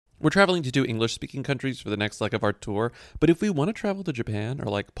We're traveling to 2 English-speaking countries for the next leg of our tour, but if we want to travel to Japan or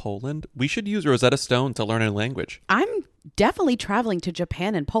like Poland, we should use Rosetta Stone to learn a language. I'm definitely traveling to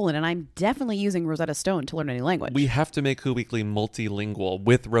Japan and Poland, and I'm definitely using Rosetta Stone to learn any language. We have to make Who Weekly multilingual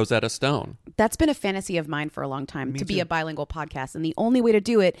with Rosetta Stone. That's been a fantasy of mine for a long time, to be a bilingual podcast, and the only way to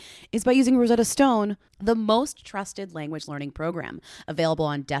do it is by using Rosetta Stone, the most trusted language learning program, available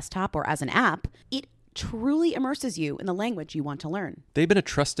on desktop or as an app. It truly immerses you in the language you want to learn. They've been a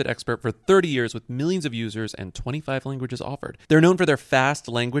trusted expert for 30 years with millions of users and 25 languages offered. They're known for their fast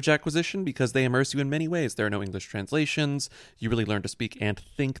language acquisition because they immerse you in many ways. There are no English translations. You really learn to speak and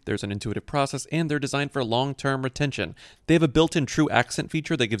think. There's an intuitive process, and they're designed for long-term retention. They have a built-in true accent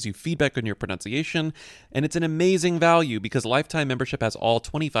feature that gives you feedback on your pronunciation, and it's an amazing value because lifetime membership has all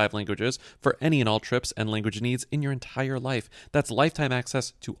 25 languages for any and all trips and language needs in your entire life. That's lifetime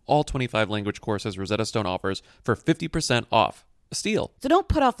access to all 25 language courses Rosetta Stone offers for 50% off. A steal. So don't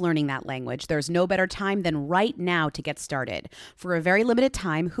put off learning that language. There's no better time than right now to get started. For a very limited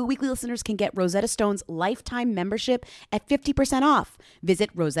time, Who Weekly listeners can get Rosetta Stone's lifetime membership at 50% off.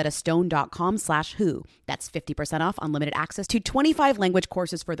 Visit rosettastone.com/who. That's 50% off unlimited access to 25 language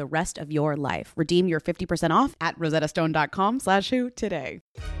courses for the rest of your life. Redeem your 50% off at rosettastone.com/who today.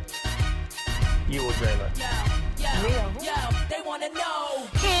 You will dream it. Yo, they wanna know.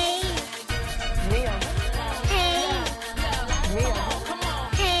 Hey, Mia. hey, Mia.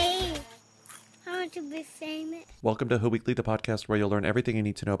 hey. I want to be famous. Welcome to Who Weekly, the podcast where you'll learn everything you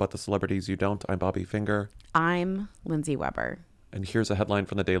need to know about the celebrities you don't. I'm Bobby Finger. I'm Lindsay Weber. And here's a headline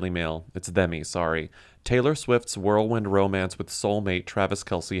from the Daily Mail. It's themy, sorry. Taylor Swift's whirlwind romance with soulmate Travis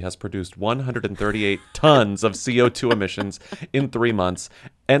Kelce has produced 138 tons of CO2 emissions in 3 months,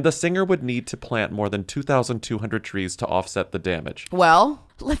 and the singer would need to plant more than 2,200 trees to offset the damage. Well,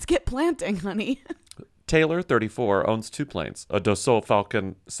 let's get planting, honey. Taylor, 34, owns 2 planes, a Dassault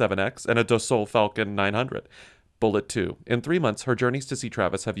Falcon 7X and a Dassault Falcon 900. Bullet 2. In 3 months, her journeys to see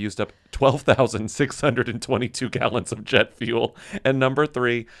Travis have used up 12,622 gallons of jet fuel. And number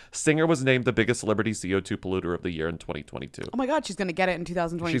 3, singer was named the biggest celebrity CO2 polluter of the year in 2022. Oh my God, she's going to get it in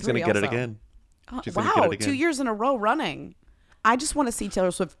 2023. She's going to get it also. again. She's Wow, gonna get it again. 2 years in a row running. I just want to see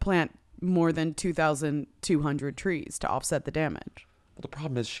Taylor Swift plant more than 2,200 trees to offset the damage. Well, the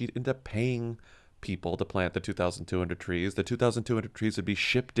problem is she'd end up paying people to plant the 2,200 trees. The 2,200 trees would be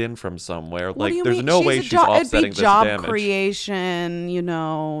shipped in from somewhere. What do you There's mean? no way she's offsetting It'd this be job damage.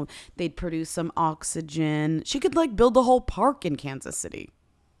 creation, they'd produce some oxygen. She could build a whole park in Kansas City.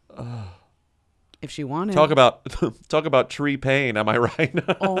 If she wanted. Talk about tree pain, am I right?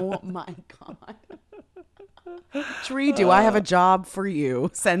 Oh my God. Tree, do I have a job for you?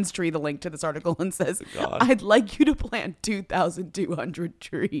 Sends Tree the link to this article and says, God. I'd like you to plant 2,200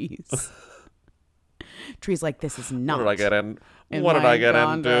 trees. Tree's like, this is not. What did I get in? in What did my I get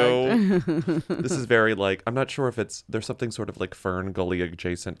conduct. into? This is very I'm not sure if there's something sort of like Fern Gully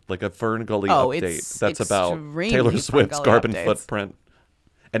adjacent, like a Fern Gully update it's that's about extremely Taylor Fern Swift's Gully carbon updates. footprint.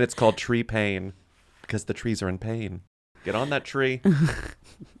 And it's called Tree Pain because the trees are in pain. Get on that tree.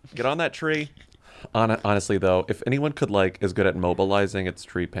 Get on that tree. Honestly, though, if anyone could is good at mobilizing, it's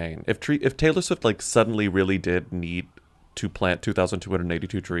Tree Pain. If Taylor Swift suddenly really did need to plant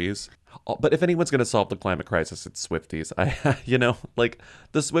 2,282 trees. But if anyone's going to solve the climate crisis, it's Swifties.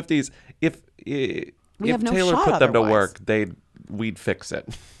 The Swifties, if have no Taylor shot put them to otherwise. work, we'd fix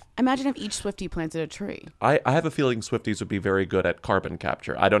it. Imagine if each Swiftie planted a tree. I have a feeling Swifties would be very good at carbon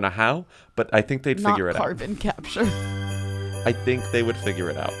capture. I don't know how, but I think they'd figure it Not carbon capture. out. I think they would figure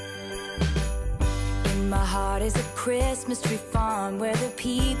it out. In my heart is a Christmas tree farm where the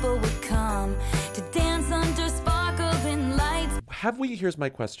people would come to dance under sparkling lights. Here's my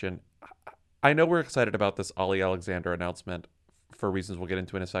question. I know we're excited about this Olly Alexander announcement for reasons we'll get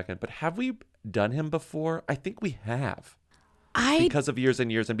into in a second, but have we done him before? I think we have. Because of years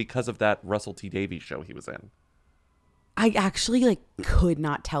and years and because of that Russell T Davies show he was in. I actually could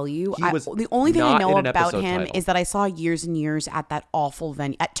not tell you. He was The only thing I not know in an about episode him title. is that I saw years and years at that awful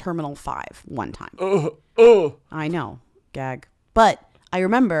venue at Terminal 5 one time. I know, gag. But I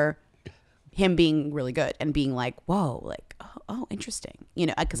remember him being really good and being like, whoa, oh, interesting.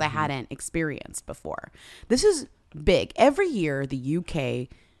 Because I hadn't experienced before. This is big. Every year, the UK,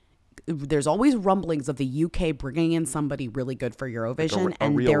 there's always rumblings of the UK bringing in somebody really good for Eurovision. a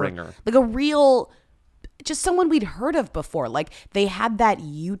real ringer. A real, just someone we'd heard of before. They had that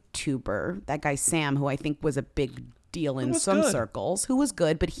YouTuber, that guy Sam, who I think was a big deal in some circles, who was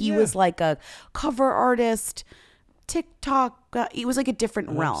good, but he was a cover artist, TikTok. He was a different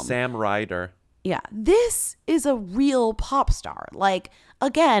realm. Sam Ryder. Yeah, this is a real pop star.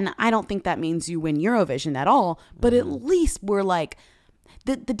 Again, I don't think that means you win Eurovision at all, but at least we're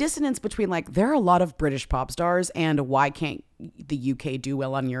the dissonance between like there are a lot of British pop stars and why can't the UK do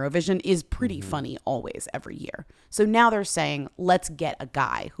well on Eurovision is pretty funny always every year. So now they're saying let's get a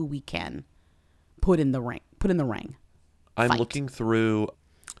guy who we can put in the ring. I'm Fight. looking through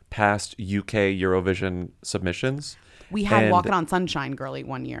past UK Eurovision submissions. We had and Walking on Sunshine Girly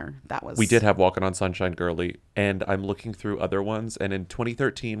one year. We did have Walking on Sunshine Girly, and I'm looking through other ones. And in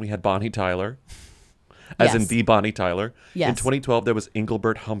 2013, we had Bonnie Tyler, as in Yes. the Bonnie Tyler. Yes. In 2012, there was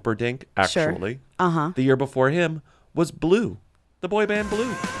Engelbert Humperdinck, actually. Uh-huh. The year before him was Blue, the boy band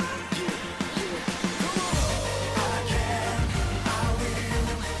Blue.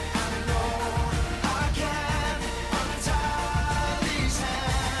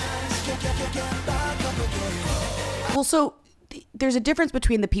 Well, so there's a difference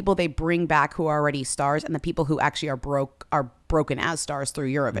between the people they bring back who are already stars and the people who actually are broken as stars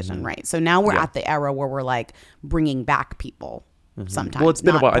through Eurovision, right? So now we're at the era where we're like bringing back people sometimes. Well, it's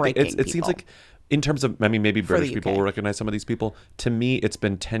been a not while. I think breaking it seems people. like, in terms of, I mean, maybe the British people UK. will recognize some of these people. To me, it's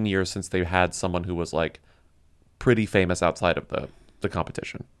been 10 years since they had someone who was like pretty famous outside of the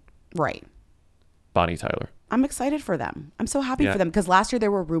competition. Right. Bonnie Tyler. I'm excited for them. I'm so happy Yeah. for them because last year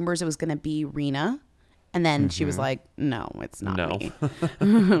there were rumors it was going to be Rena. And then she was like, no, it's not No. me.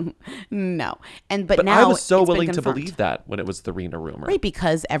 No. But But now I was so it's been willing to confirmed. believe that when it was the Rena rumor. Right,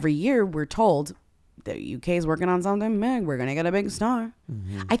 because every year we're told the UK is working on something big. We're going to get a big star.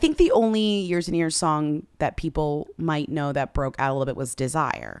 I think the only Years and Years song that people might know that broke out a little bit was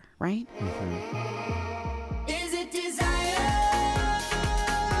Desire, right? Is it desire?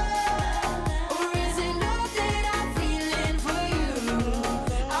 Or is it love that I'm feeling for you?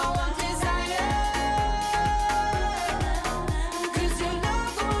 I want desire. 'Cause your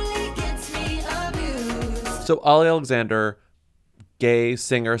love only gets me abused. So Olly Alexander, gay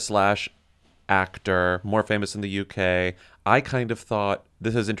singer slash actor, more famous in the UK. I kind of thought,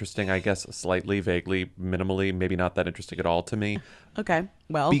 this is interesting, I guess, slightly, vaguely, minimally, maybe not that interesting at all to me. Okay,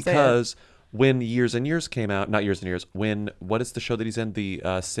 well, say it. Because when Years and Years came out, not Years and Years, when, what is the show that he's in? The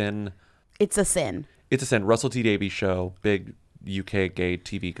Sin. It's a sin. It's a Sin. Russell T Davies show, big UK gay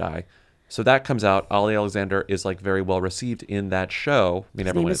TV guy. So that comes out. Olly Alexander is like very well received in that show. I mean, His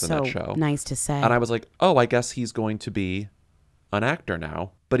everyone name is is in so that show. nice to say. And I was like, oh, I guess he's going to be an actor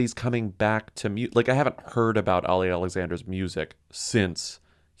now. But he's coming back to music. Like, I haven't heard about Olly Alexander's music since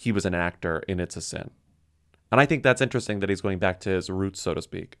he was an actor in It's a Sin. And I think that's interesting that he's going back to his roots, so to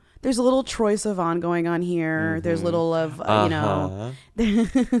speak. There's a little Troye Sivan going on here. There's a little of, you know,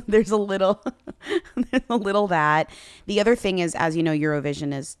 there's a little that. The other thing is, as you know,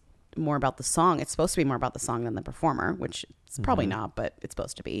 Eurovision is more about the song. It's supposed to be more about the song than the performer, which it's probably not, but it's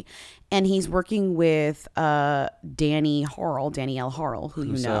supposed to be. And he's working with Danny L. Harrell, who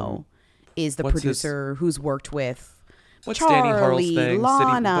Who's, you know is the what's his- producer who's worked with What's Charlie, Danny Harrell's thing?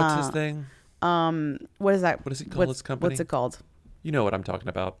 Lana. What's his thing? What is that? What does he call his company? What's it called? You know what I'm talking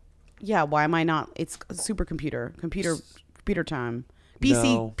about. Yeah, why am I not? It's computer time. PC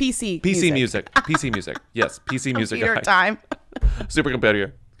No. PC PC music. PC music. Yes, PC music. Computer guy. time.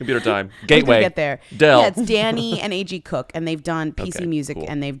 Supercomputer. Computer time. I was Gateway. gonna get there. Dell. Yeah, it's Danny and A.G. Cook, and they've done PC Okay, music, cool.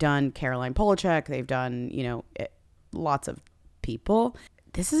 and they've done Caroline Polachek. They've done, you know, lots of people.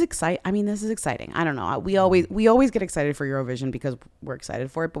 This is exciting. I mean, this is exciting. I don't know. We always get excited for Eurovision because we're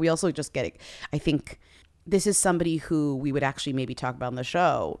excited for it, but we also just get it. I think this is somebody who we would actually maybe talk about on the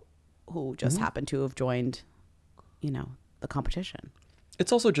show, who just happened to have joined, you know, the competition.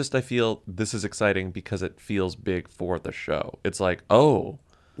 It's also just, I feel this is exciting because it feels big for the show. It's like, oh,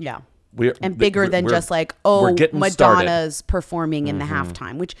 Yeah. we're And bigger than we're- just like, we're oh, getting started. Madonna's performing in the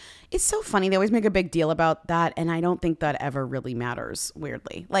halftime, which is so funny. They always make a big deal about that. And I don't think that ever really matters,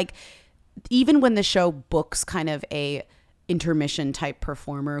 weirdly. Like, even when the show books kind of a intermission type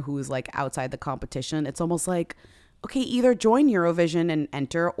performer who's like outside the competition, it's almost like, okay, either join Eurovision and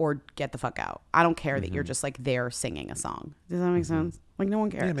enter or get the fuck out. I don't care that you're just like there singing a song. Does that make sense? Like, no one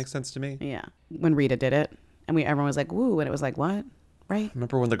cares. Yeah, it makes sense to me. Yeah. When Rita did it and everyone was like, woo. And it was like, what? Right?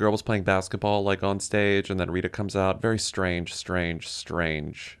 Remember when the girl was playing basketball like on stage and then Rita comes out? Very strange.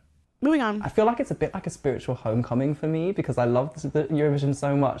 Moving on. I feel like it's a bit like a spiritual homecoming for me because I love the Eurovision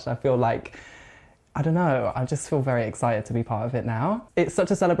so much. I feel like, I don't know, I just feel very excited to be part of it now. It's such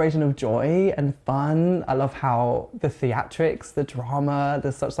a celebration of joy and fun. I love how the theatrics, the drama,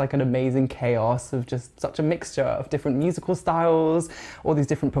 there's such like an amazing chaos of just such a mixture of different musical styles, all these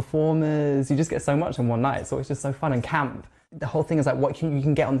different performers. You just get so much in one night, so it's just so fun and camp. The whole thing is like what you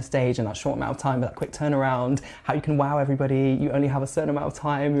can get on the stage in that short amount of time, with that quick turnaround, how you can wow everybody. You only have a certain amount of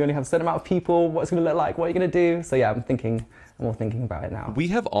time, you only have a certain amount of people, what's it going to look like, what are you going to do? So yeah, I'm thinking more thinking about it now. We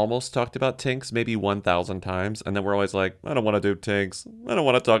have almost talked about Tinx maybe 1,000 times, and then we're always like, I don't want to do Tinx. I don't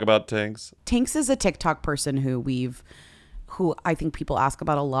want to talk about Tinx. Tinx is a TikTok person who I think people ask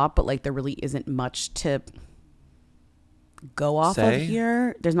about a lot, but like there really isn't much to go off of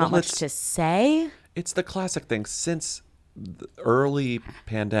here. There's not much to say. It's the classic thing since the early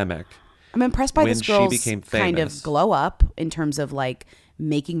pandemic. I'm impressed by when this girl's she became kind of famous. glow up in terms of like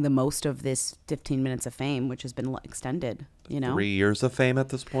making the most of this 15 minutes of fame, which has been extended, 3 years of fame at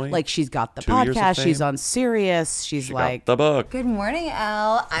this point. Like she's got the 2 years of podcast, she's fame. on Sirius, she's She like got the book. Good morning,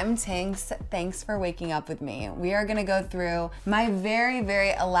 Elle. I'm Tinx. Thanks for waking up with me. We are gonna go through my very,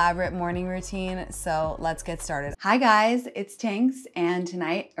 very elaborate morning routine, so let's get started. Hi guys, it's Tinx, and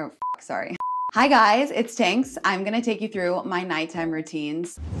tonight, sorry. Hi guys, it's Tinx. I'm gonna take you through my nighttime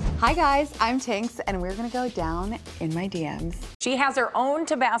routines. Hi guys, I'm Tinx, and we're gonna go down in my DMs. She has her own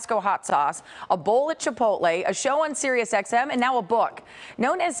Tabasco hot sauce, a bowl at Chipotle, a show on Sirius XM, and now a book.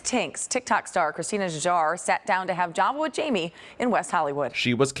 Known as Tinx, TikTok star Christina Jjar sat down to have Java with Jamie in West Hollywood.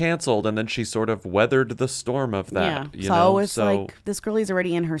 She was canceled, and then she sort of weathered the storm of that. yeah. So it's like this girlie's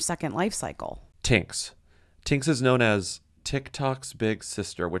already in her second life cycle. Tinx. Tinx is known as TikTok's big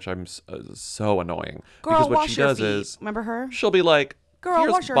sister, which I'm so annoying. Girl, because what wash she your does feet. is Remember her? she'll be like, Girl,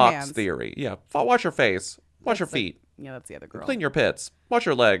 here's wash your box hands. theory. Yeah, wash your face, wash your feet, Yeah, that's the other girl. clean your pits, wash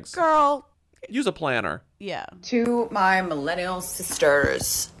your legs, Girl. use a planner. Yeah. To my millennial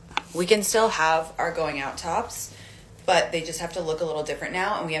sisters, we can still have our going out tops, but they just have to look a little different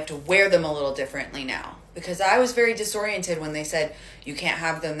now, and we have to wear them a little differently now. Because I was very disoriented when they said, you can't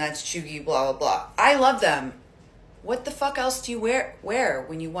have them, that's chuggy, blah, blah, blah. I love them. What the fuck else do you wear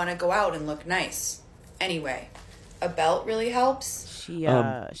when you want to go out and look nice? Anyway, a belt really helps.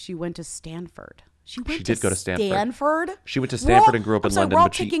 She went to Stanford. She did go to Stanford. Stanford? She went to Stanford and grew up in London, We're all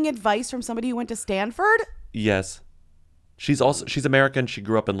but she- taking advice from somebody who went to Stanford? Yes, she's American. She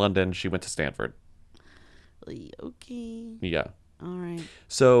grew up in London. She went to Stanford. Okay. Yeah. All right.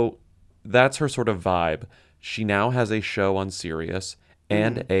 So that's her sort of vibe. She now has a show on Sirius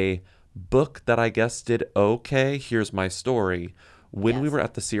and a book that I guess did okay. Here's my story. When we were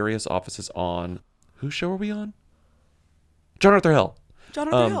at the Sirius offices on, whose show were we on? John Arthur Hill.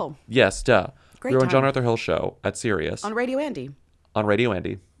 John Arthur Hill. Yes, duh. Great we were on John time. Arthur Hill's show at Sirius On Radio Andy. on Radio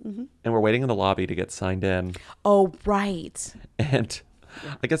Andy. And we're waiting in the lobby to get signed in. Oh, right. And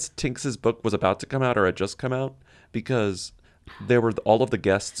I guess Tinx's book was about to come out or had just come out because there were all of the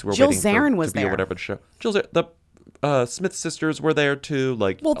guests who were Jill waiting Zarin for, was to be there. or whatever show. The Smith sisters were there too.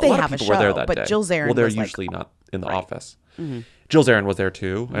 Like Well, a they lot have a of people were there show, that but day. Jill Zarin Well, they're was, like- usually not in the office. Jill Zarin was there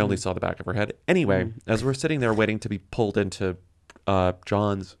too. I only saw the back of her head. Anyway, as we're sitting there waiting to be pulled into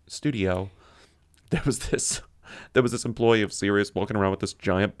John's studio, there was this employee of Sirius walking around with this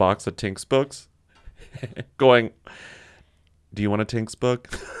giant box of Tinx books, going, "Do you want a Tinx book?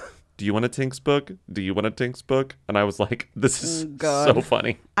 Do you want a Tinx book? Do you want a Tinx book?" And I was like, "This is so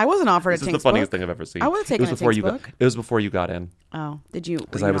funny. I wasn't offered This a is Tinx the funniest book. thing I've ever seen." I would've taken it was a before Tinx you book. got. It was before you got in. Oh, did you?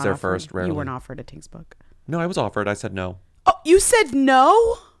 'Cause were I you was not there offered? first, rarely. You weren't offered a Tinx book. No, I was offered. I said no. Oh, you said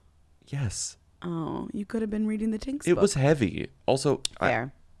no? Yes. Oh, you could have been reading the Tinx It book. was heavy. Also,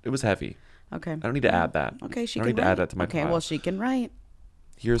 Fair. it was heavy. Okay. I don't need to add that. Okay, she I can don't need write. to add that to my Okay, pile. well, she can write.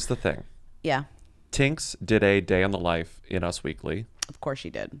 Here's the thing. Yeah, Tinx did a day in the life in Us Weekly, of course she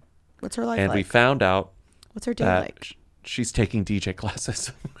did. What's her life and like? we found out What's her day that like? she's taking DJ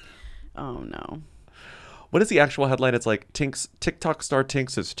classes. Oh, no. What is the actual headline? It's like TikTok star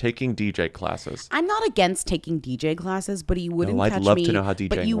Tinx is taking DJ classes. I'm not against taking DJ classes, but you wouldn't No, I'd catch love me. to know how but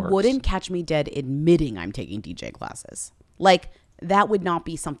DJing you works. wouldn't catch me dead admitting I'm taking DJ classes. Like, that would not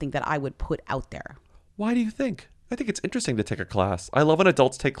be something that I would put out there. Why do you think? I think it's interesting to take a class. I love when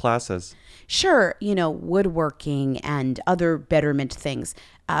adults take classes. Sure, woodworking and other betterment things,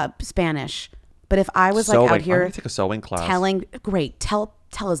 Spanish. But if I was Sewing. like out I'm here gonna take a sewing class.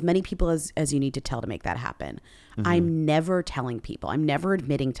 tell as many people as you need to tell to make that happen. I'm never telling people. I'm never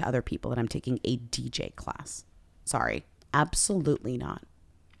admitting to other people that I'm taking a DJ class. Sorry. Absolutely not.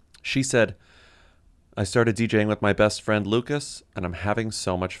 She said, "I started DJing with my best friend Lucas, and I'm having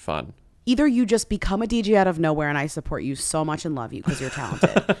so much fun." Either you just become a DJ out of nowhere and I support you so much and love you because you're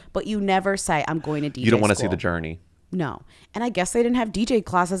talented, but you never say, I'm going to DJ You don't want to see school." the journey. No. And I guess they didn't have DJ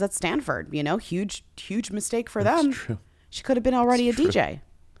classes at Stanford, huge mistake for them. That's true. She could have been already a DJ.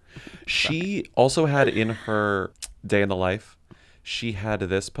 She also had in her day in the life, she had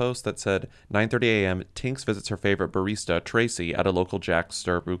this post that said, 9:30 a.m., Tinx visits her favorite barista, Tracy, at a local Jack's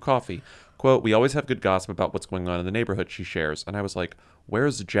Stir Brew Coffee. Quote, "We always have good gossip about what's going on in the neighborhood," she shares. And I was like,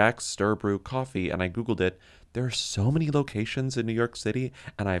 where's Jack's Stir Brew Coffee? And I Googled it. There are so many locations in New York City,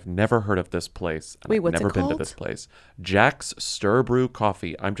 and I've never heard of this place. And Wait, I've what's it never been to called? this place. Jack's Stir Brew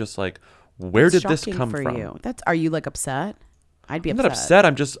Coffee. I'm just like, where It's did this shocking come for from? you. Are you like upset? I'd be I'm upset. not upset.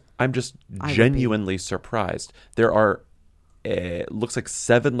 I'm just I would be. genuinely surprised. There are looks like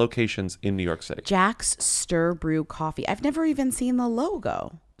 7 locations in New York City. Jack's Stir Brew Coffee. I've never even seen the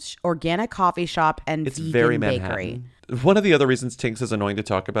logo. Organic coffee shop and It's vegan very bakery. Manhattan. One of the other reasons Tinx is annoying to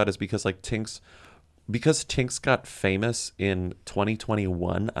talk about is because Tinx got famous in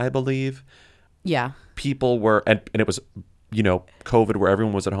 2021, I believe. Yeah. People were, and it was, COVID where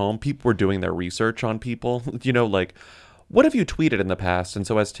everyone was at home. People were doing their research on people, like, what have you tweeted in the past? And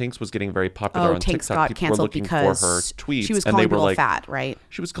so as Tinx was getting very popular on Tinx TikTok, got people were canceled looking because for her tweets. she was and calling they were people like, fat, right?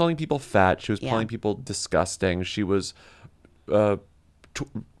 She was calling people fat. She was Yeah. calling people disgusting. She was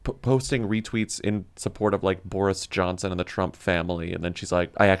posting retweets in support of like Boris Johnson and the Trump family. And then she's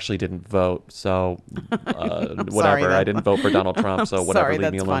like, I actually didn't vote. So whatever. I didn't vote for Donald Trump. So whatever. Sorry, leave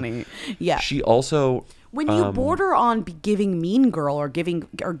that's me alone. funny. Yeah. She also... When you border on giving mean girl or giving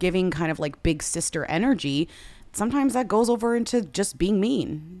kind of like big sister energy, sometimes that goes over into just being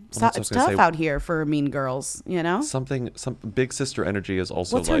mean. Well, that's what I was It's gonna tough say. out here for mean girls, Some big sister energy is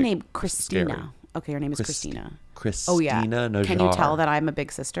also What's like her name? Christina. scary. Okay, her name is Christina. Christina Oh yeah. Najjar. Can you tell that I'm a big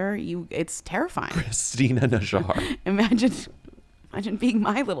sister? It's terrifying. Christina Najjar. Imagine being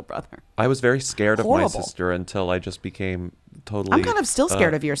my little brother. I was very scared of my Horrible. sister until I just became totally... I'm kind of still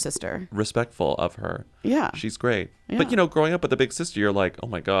scared of your sister. Respectful of her. Yeah. She's great. Yeah. But, growing up with a big sister, you're like, oh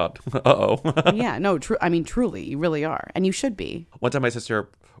my God. Uh-oh. Yeah, no, true. I mean, truly, you really are. And you should be. One time my sister,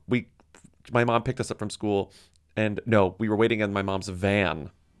 my mom picked us up from school and we were waiting in my mom's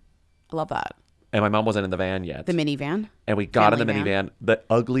van. I love that. And my mom wasn't in the van yet. The minivan. And we got in the Family van. minivan, the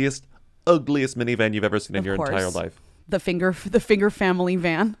ugliest minivan you've ever seen in Of your course. entire life. The finger family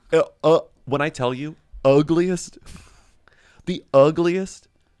van. When I tell you ugliest, the ugliest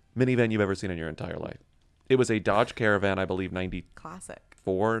minivan you've ever seen in your entire life. It was a Dodge Caravan, I believe, 94, Classic.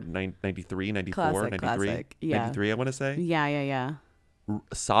 93, 94, Classic, 93, classic. Yeah. 93, I want to say. Yeah.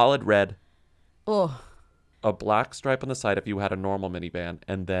 Solid red, Oh, a black stripe on the side if you had a normal minivan,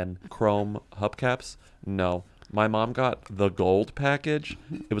 and then chrome hubcaps. No. My mom got the gold package.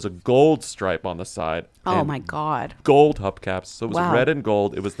 It was a gold stripe on the side. oh and my God. Gold hubcaps. So it was Wow. red and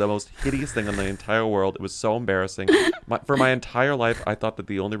gold. It was the most hideous thing in the entire world. It was so embarrassing. For my entire life, I thought that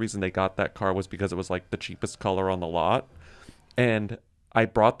the only reason they got that car was because it was like the cheapest color on the lot. And I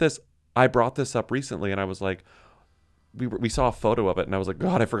brought this up recently, and I was like, we saw a photo of it, and I was like,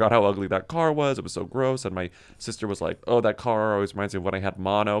 God, I forgot how ugly that car was. It was so gross. And my sister was like, oh, that car always reminds me of when I had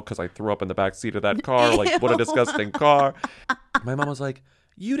mono because I threw up in the back seat of that car. Like, what a disgusting car. My mom was like,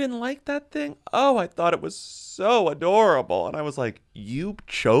 you didn't like that thing? Oh, I thought it was so adorable. And I was like, you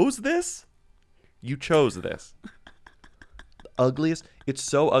chose this? You chose this. The ugliest. It's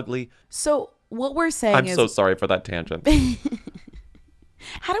so ugly. So what we're saying I'm is, so sorry for that tangent.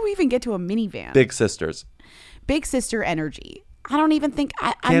 how do we even get to a minivan? Big sisters. Big sister energy. I don't even think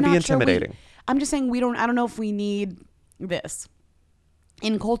I'm Can be not sure intimidating. I'm just saying I don't know if we need this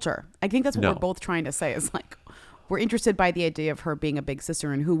in culture. I think that's what No. we're both trying to say is like we're interested by the idea of her being a big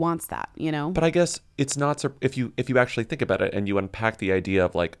sister and who wants that, But I guess it's not if you actually think about it and you unpack the idea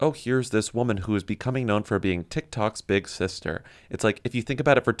of like, oh, here's this woman who is becoming known for being TikTok's big sister. It's like if you think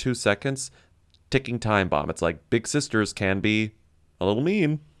about it for 2 seconds, ticking time bomb. It's like big sisters can be a little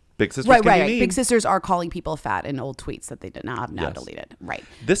mean. Big sisters can be mean. Big sisters are calling people fat in old tweets that they have now Yes. deleted. Right.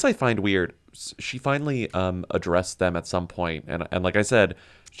 This I find weird. She finally addressed them at some point, and like I said,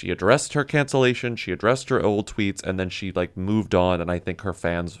 she addressed her cancellation, she addressed her old tweets, and then she like moved on, and I think her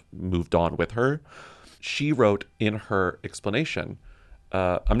fans moved on with her. She wrote in her explanation,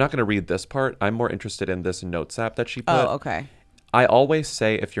 I'm not going to read this part. I'm more interested in this notes app that she put. Oh, okay. I always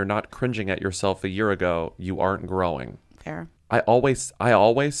say if you're not cringing at yourself a year ago, you aren't growing. Fair. I always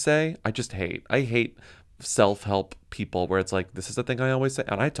say, I hate self-help people where it's like, this is the thing I always say.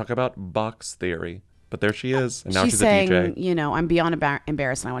 And I talk about box theory, but there she is. And now she's saying, a DJ. I'm beyond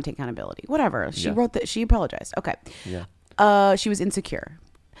embarrassed and I want to take accountability. Whatever. She Yeah. wrote that. She apologized. Okay. Yeah. She was insecure.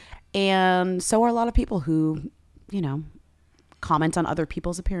 And so are a lot of people who, comment on other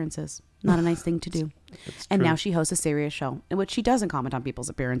people's appearances. Not a nice thing to do. And true. now she hosts a serious show in which she doesn't comment on people's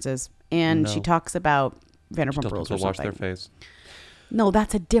appearances. And she No. talks about Vanderpump Tells Rules people or to wash something. their face. No,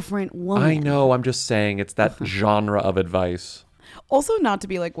 that's a different woman. I know. I'm just saying it's that genre of advice. Also, not to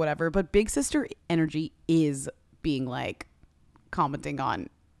be like whatever, but big sister energy is being like commenting on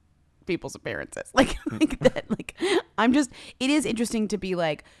people's appearances. Like that. Like it is interesting to be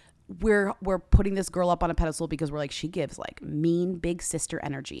like, we're putting this girl up on a pedestal because we're like, she gives like mean big sister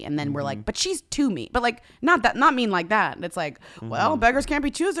energy, and then we're like, but she's too mean, but like not mean like that. It's like, well, beggars can't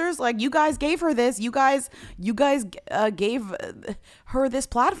be choosers. Like, you guys gave her this, you guys gave her this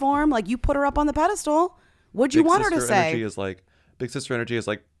platform, like you put her up on the pedestal. What'd you want her to say? Big sister energy is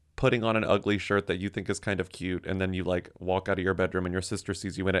like putting on an ugly shirt that you think is kind of cute, and then you like walk out of your bedroom and your sister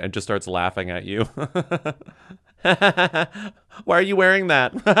sees you in it and just starts laughing at you. Why are you wearing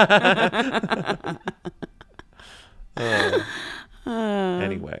that?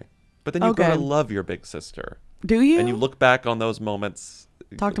 Anyway, but then you grow to love your big sister. Do you? And you look back on those moments.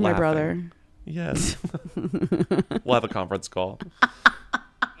 Talk to my brother. Yes. We'll have a conference call.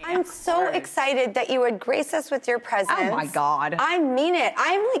 I'm so excited that you would grace us with your presence. Oh my God. I mean it.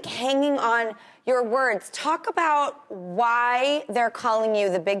 I'm like hanging on your words. Talk about why they're calling you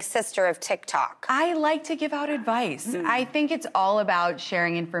the big sister of TikTok. I like to give out advice. I think it's all about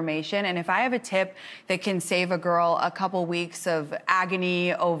sharing information. And if I have a tip that can save a girl a couple weeks of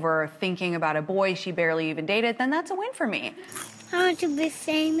agony over thinking about a boy she barely even dated, then that's a win for me. I want to be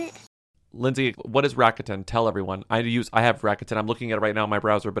famous. Lindsay, what is Rakuten? Tell everyone. I have Rakuten. I'm looking at it right now in my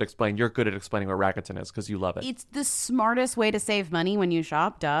browser, but explain. You're good at explaining what Rakuten is because you love it. It's the smartest way to save money when you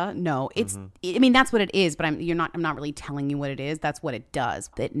shop. Duh. No, it's. I mean, that's what it is. But I'm not really telling you what it is. That's what it does.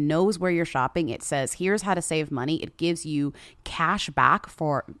 It knows where you're shopping. It says, here's how to save money. It gives you cash back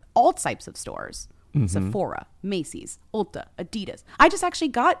for all types of stores. Sephora, Macy's, Ulta, Adidas. I just actually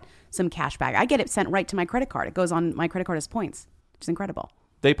got some cash back. I get it sent right to my credit card. It goes on my credit card as points, which is incredible.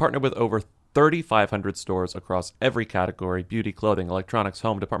 They partner with over 3,500 stores across every category: beauty, clothing, electronics,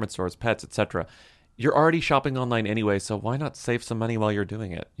 home, department stores, pets, etc. You're already shopping online anyway, so why not save some money while you're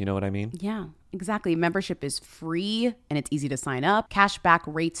doing it? You know what I mean? Yeah, exactly. Membership is free and it's easy to sign up. Cashback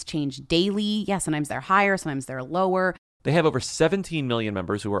rates change daily. Yeah, sometimes they're higher, sometimes they're lower. They have over 17 million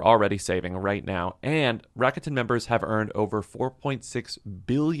members who are already saving right now, and Rakuten members have earned over $4.6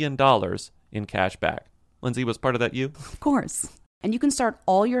 billion in cash back. Lindsay, was part of that you? Of course. And you can start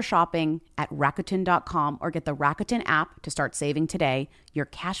all your shopping at Rakuten.com or get the Rakuten app to start saving today. Your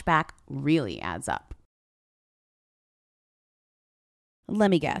cash back really adds up.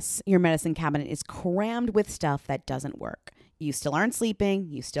 Let me guess, your medicine cabinet is crammed with stuff that doesn't work. You still aren't sleeping,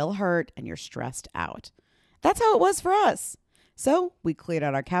 you still hurt, and you're stressed out. That's how it was for us. So we cleared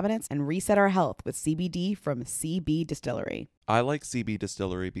out our cabinets and reset our health with CBD from CB Distillery. I like CB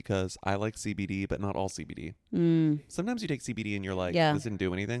Distillery because I like CBD, but not all CBD. Sometimes you take CBD and you're like, this didn't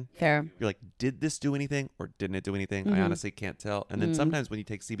do anything. Fair. You're like, did this do anything or didn't it do anything? I honestly can't tell. And then sometimes when you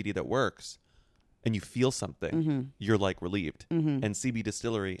take CBD that works and you feel something, you're like relieved. And CB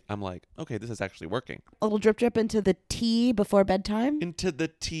Distillery, I'm like, okay, this is actually working. A little drip into the tea before bedtime. Into the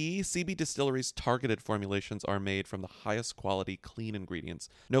tea, CB Distillery's targeted formulations are made from the highest quality, clean ingredients.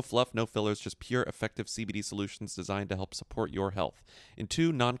 No fluff, no fillers, just pure, effective CBD solutions designed to help support your health. In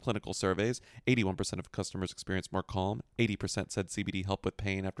 2 non-clinical surveys, 81% of customers experienced more calm, 80% said CBD helped with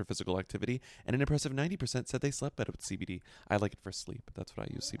pain after physical activity, and an impressive 90% said they slept better with CBD. I like it for sleep. That's what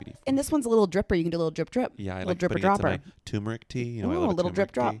I use CBD for. And this one's a little dripper. You can do a little drip drip. Yeah, I a like dripper putting it into dropper. my turmeric tea. You know, I Ooh, love a little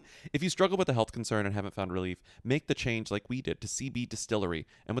drip turmeric drop. tea. If you struggle with a health concern and haven't found relief, make the change like we did to CB Distillery.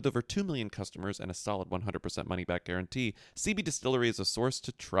 And with over 2 million customers and a solid 100% money back guarantee, CB Distillery is a source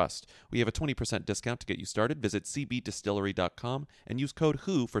to trust. We have a 20% discount to get you started. Visit cbdistillery.com and use code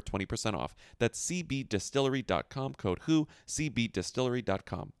WHO for 20% off. That's cbdistillery.com, code WHO,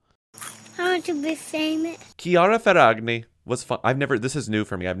 cbdistillery.com. I want to be famous. Chiara Ferragni was fun. This is new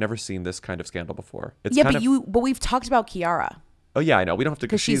for me. I've never seen this kind of scandal before. It's Yeah, kind but we've talked about Kiara. Oh yeah, I know. We don't have to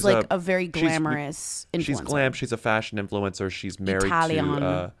Because she's like a very glamorous influencer. She's glam. She's a fashion influencer. She's married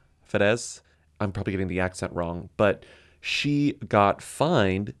to Fedez. I'm probably getting the accent wrong, but she got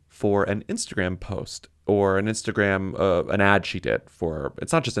fined for an Instagram post or an ad she did for.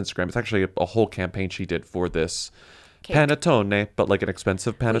 It's not just Instagram. It's actually a whole campaign she did for this cake. Panettone, but like an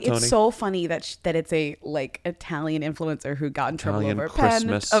expensive panettone. It's so funny that it's a like Italian influencer who got in trouble Italian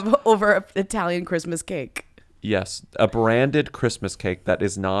over Italian Christmas cake. Yes, a branded Christmas cake that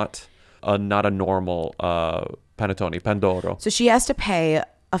is not a normal panettone, Pandoro. So she has to pay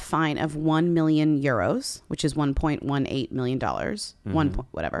a fine of 1 million euros, which is $1.18 million,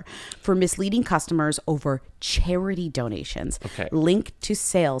 whatever, for misleading customers over charity donations linked to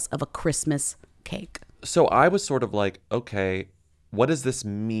sales of a Christmas cake. So I was sort of like, okay, what does this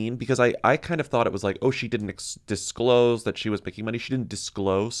mean? Because I kind of thought it was like, oh, she didn't disclose that she was making money. She didn't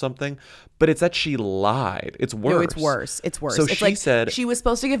disclose something, but it's that she lied. It's worse. No, it's worse. It's worse. So it's she like said she was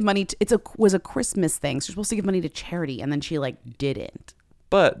supposed to give money to, was a Christmas thing. She was supposed to give money to charity, and then she like didn't.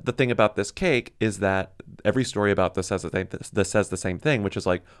 But the thing about this cake is that every story about this says the same thing, which is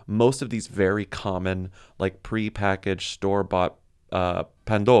like most of these very common, like pre-packaged store-bought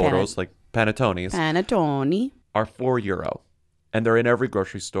pandoros, like panettones, are €4. And they're in every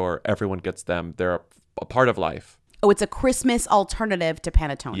grocery store. Everyone gets them. They're a part of life. Oh, it's a Christmas alternative to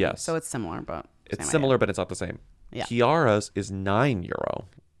panettone. Yes. So it's similar, but it's similar, but it's not the same. Yeah. Chiara's is €9.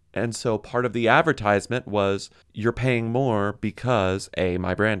 And so part of the advertisement was you're paying more because A,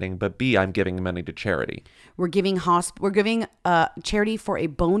 my branding, but B, I'm giving money to charity. We're giving charity for a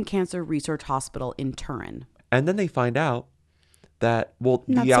bone cancer research hospital in Turin. And then they find out that, well,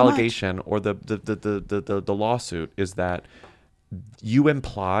 Not the so allegation or the lawsuit is that you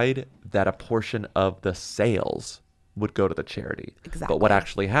implied that a portion of the sales would go to the charity. Exactly. But what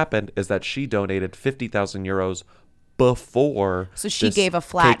actually happened is that she donated €50,000 before So she this gave a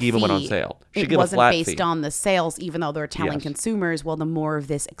flat cake even fee. went on sale. She It gave wasn't a flat based fee. on the sales, even though they're telling Yes. consumers, well, the more of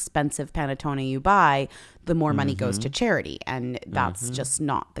this expensive panettone you buy, the more money goes to charity. And that's just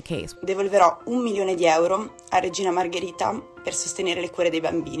not the case. Devolverò €1.000.000 a Regina Margherita per sostenere le cure dei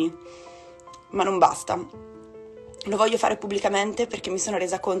bambini. Ma non basta. Lo voglio fare pubblicamente perché mi sono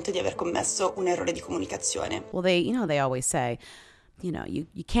resa conto di aver commesso un errore di comunicazione. Well, they always say,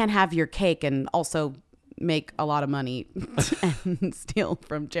 you can't have your cake and also make a lot of money and steal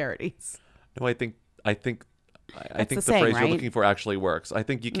from charities. No, I think the the phrase saying, you're right? looking for actually works. I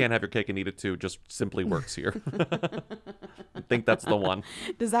think you can't have your cake and eat it too just simply works here. I think that's the one.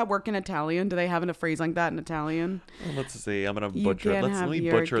 Does that work in Italian? Do they have a phrase like that in Italian? Well, let's see. I'm going to You butcher it. can't Let have me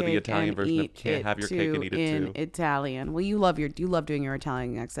your butcher the cake Italian and version of eat can't have your cake and eat it in too. Italian. Well, you love doing your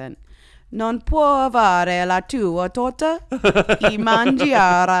Italian accent. Non può avere la tua torta e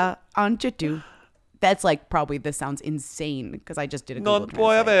mangiare anche tu. That's like probably, this sounds insane because I just did a Google Non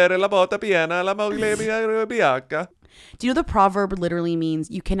puoi Translate. avere la botta piena, la moglie bianca. Do you know the proverb literally means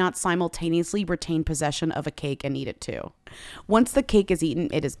you cannot simultaneously retain possession of a cake and eat it too? Once the cake is eaten,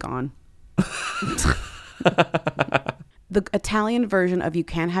 it is gone. The Italian version of you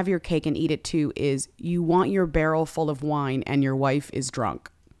can't have your cake and eat it too is you want your barrel full of wine and your wife is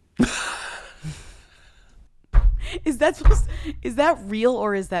drunk. Is that real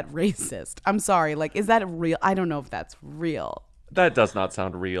or is that racist? I'm sorry. Like, is that real? I don't know if that's real. That does not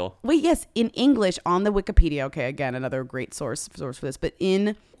sound real. Wait, yes, in English on the Wikipedia. Okay, again, another great source for this. But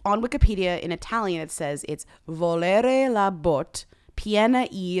on Wikipedia in Italian, it says it's volere la botte piena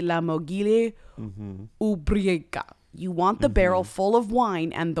e la moglie ubriaca. You want the barrel full of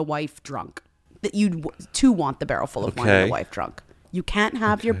wine and the wife drunk. That you to want the barrel full of wine and Okay. the wife drunk. You can't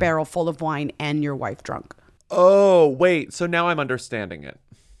have your barrel full of wine and your wife drunk. Oh, wait. So now I'm understanding it.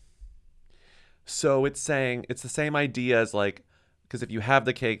 So it's saying it's the same idea as like, because if you have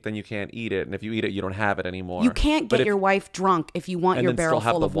the cake, then you can't eat it. And if you eat it, you don't have it anymore. You can't But get if- your wife drunk if you want and your then barrel still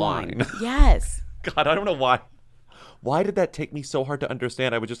have full the of wine. wine. Yes. God, I don't know why. Why did that take me so hard to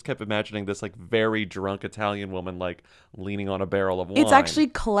understand? I would just kept imagining this like very drunk Italian woman like leaning on a barrel of wine. It's actually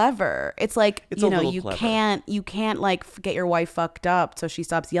clever. It's like, It's a little you clever. can't like get your wife fucked up so she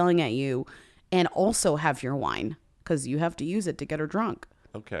stops yelling at you and also have your wine because you have to use it to get her drunk.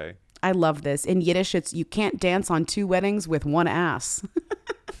 Okay. I love this. In Yiddish, it's you can't dance on two weddings with one ass.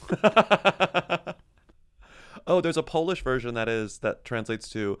 Oh, there's a Polish version that translates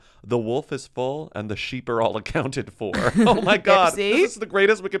to the wolf is full and the sheep are all accounted for. Oh my God. See? This is the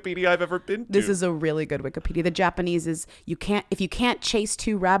greatest Wikipedia I've ever been to. This is a really good Wikipedia. The Japanese is if you can't chase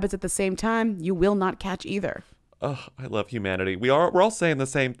two rabbits at the same time, you will not catch either. Oh, I love humanity. We're all saying the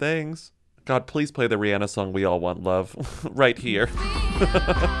same things. God, please play the Rihanna song We All Want Love right here.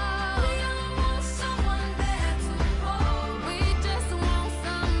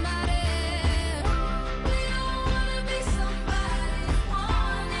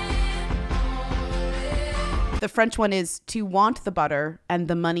 The French one is to want the butter and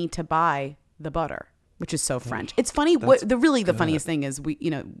the money to buy the butter, which is so French. It's funny. The funniest thing is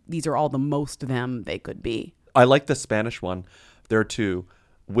these are all the most them they could be. I like the Spanish one. There are two.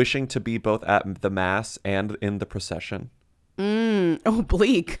 Wishing to be both at the mass and in the procession. Oh,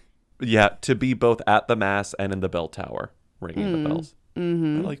 bleak. Yeah, to be both at the mass and in the bell tower, ringing the bells. I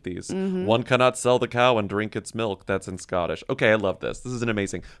like these. One cannot sell the cow and drink its milk. That's in Scottish. Okay, I love this. This is an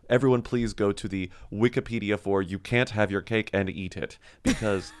amazing. Everyone, please go to the Wikipedia for You Can't Have Your Cake and Eat It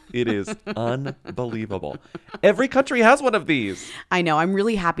because it is unbelievable. Every country has one of these. I know. I'm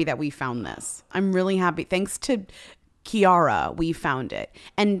really happy that we found this. I'm really happy. Thanks to Chiara, we found it.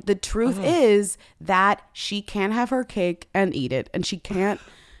 And the truth is that she can't have her cake and eat it, and she can't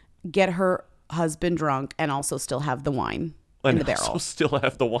get her husband drunk and also still have the wine in the barrel. Also still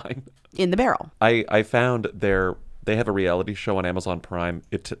have the wine. In the barrel. I found their they have a reality show on Amazon Prime,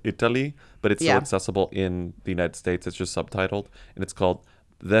 Italy, but it's so accessible in the United States. It's just subtitled, and it's called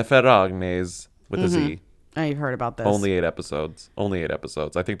The Ferragnes with a Z. I've heard about this. Only 8 episodes.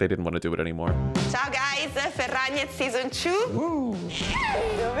 I think they didn't want to do it anymore. Ciao guys, Ferragnez season 2. Dove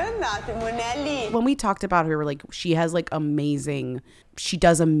andate, Monelli? When we talked about her, like she has like she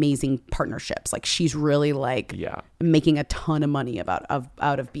does amazing partnerships. Like she's really like making a ton of money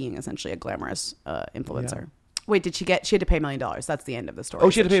out of being essentially a glamorous influencer. Yeah. Wait, she had to pay $1 million? That's the end of the story. Oh,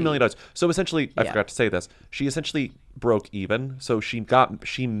 she had to pay $1 million. So essentially, I forgot to say this. She essentially broke even. So she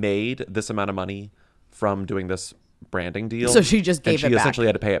made this amount of money from doing this branding deal. So she just gave it back. She essentially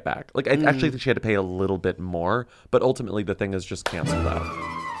had to pay it back. Like I actually think she had to pay a little bit more, but ultimately the thing is just canceled out.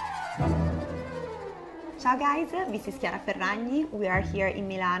 Ciao guys, this is Chiara Ferragni. We are here in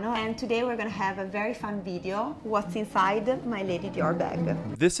Milano and today we're going to have a very fun video. What's inside my Lady Dior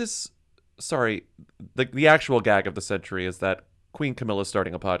bag? This is, sorry, the actual gag of the century is that Queen Camilla is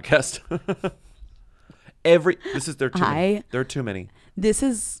starting a podcast. There are too many.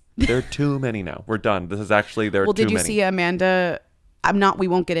 There are too many now. We're done. There are too many. Well, did you see Amanda? We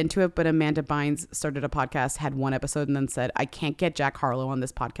won't get into it, but Amanda Bynes started a podcast, had 1 episode, and then said, I can't get Jack Harlow on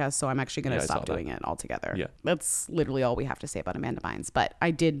this podcast, so I'm actually going to stop doing it altogether. Yeah. That's literally all we have to say about Amanda Bynes. But I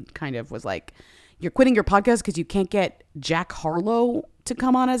did kind of was like, you're quitting your podcast because you can't get Jack Harlow to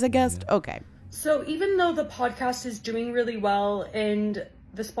come on as a guest? Yeah. Okay. So even though the podcast is doing really well and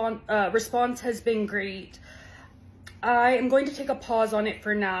the response has been great, I am going to take a pause on it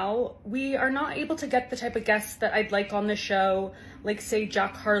for now. We are not able to get the type of guests that I'd like on the show, like say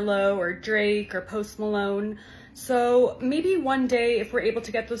Jack Harlow or Drake or Post Malone. So maybe one day if we're able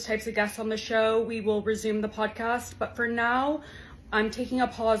to get those types of guests on the show, we will resume the podcast. But for now, I'm taking a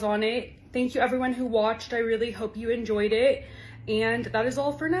pause on it. Thank you everyone who watched. I really hope you enjoyed it. And that is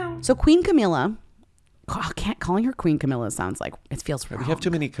all for now. So Queen Camilla, calling her Queen Camilla sounds like it feels wrong. We have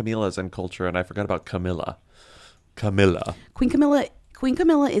too many Camillas in culture, and I forgot about Camilla. Queen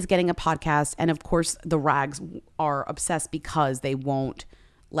Camilla is getting a podcast, and of course the rags are obsessed because they won't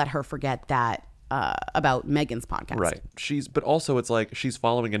let her forget that about Meghan's podcast. Right. But also it's like she's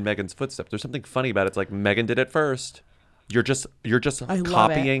following in Meghan's footsteps. There's something funny about it. It's like Meghan did it first. You're just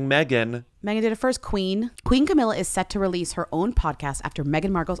copying Meghan. Meghan did it first. Queen Camilla is set to release her own podcast after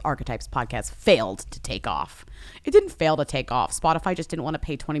Meghan Markle's Archetypes podcast failed to take off. It didn't fail to take off. Spotify just didn't want to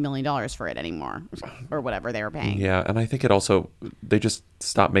pay $20 million for it anymore, or whatever they were paying. Yeah, and I think they just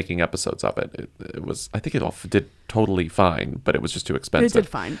stopped making episodes of it. It was, I think it all did totally fine, but it was just too expensive. It did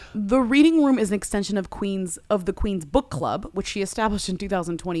fine. The Reading Room is an extension of the Queen's Book Club, which she established in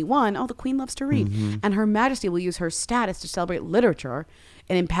 2021. Oh, the Queen loves to read. Mm-hmm. And Her Majesty will use her status to celebrate literature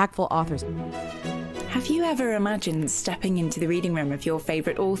and impactful authors. Have you ever imagined stepping into the reading room of your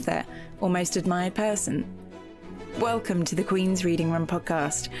favourite author or most admired person? Welcome to the Queen's Reading Room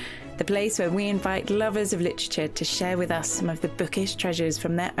podcast, the place where we invite lovers of literature to share with us some of the bookish treasures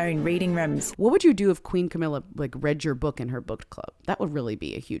from their own reading rooms. What would you do if Queen Camilla read your book in her book club? That would really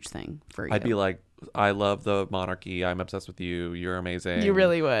be a huge thing for you. I'd be like, I love the monarchy. I'm obsessed with you. You're amazing. You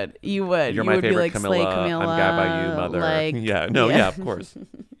really would. You would. You're my favorite, be like, Camilla. Slay Camilla. I'm gagged by you, mother. Yeah, of course.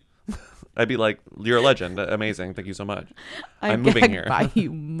 I'd be like, you're a legend. Amazing. Thank you so much. I'm moving here. By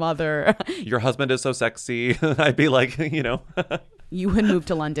you, mother. Your husband is so sexy. I'd be like, You would move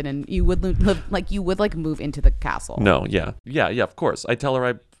to London and you would move into the castle. No, yeah, of course. I tell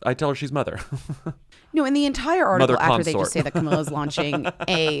her she's mother. No, in the entire article Mother after Consort. they just say that Camilla's launching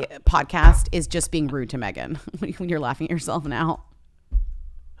a podcast is just being rude to Meghan. When you're laughing at yourself now.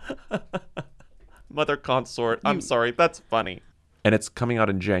 Mother Consort. I'm sorry. That's funny. And it's coming out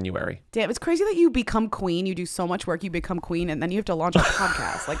in January. Damn, it's crazy that you become queen. You do so much work, you become queen, and then you have to launch a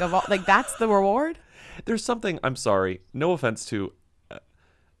podcast. That's the reward? There's something, I'm sorry, no offense to,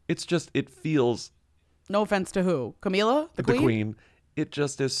 it feels... No offense to who? Camilla? The queen? It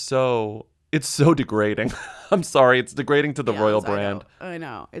just is so... It's so degrading. I'm sorry. It's degrading to the royal brand. I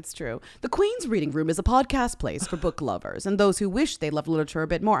know. It's true. The Queen's Reading Room is a podcast place for book lovers and those who wish they loved literature a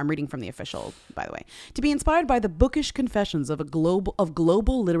bit more. I'm reading from the official, by the way. To be inspired by the bookish confessions of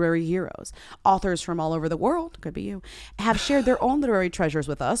global literary heroes. Authors from all over the world, could be you, have shared their own literary treasures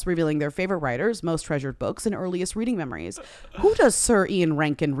with us, revealing their favorite writers, most treasured books, and earliest reading memories. Who does Sir Ian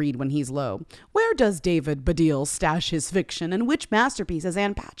Rankin read when he's low? Where does David Baddiel stash his fiction? And which masterpiece has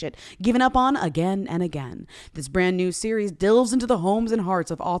Anne Patchett given up on again and again? This brand new series delves into the homes and hearts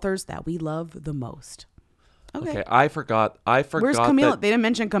of authors that we love the most. Okay. I forgot. Where's Camilla? They didn't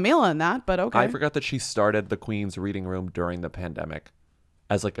mention Camilla in that, but okay. I forgot that she started the Queen's Reading Room during the pandemic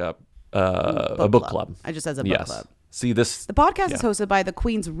as like a book club. I just as a book club. See this. The podcast is hosted by the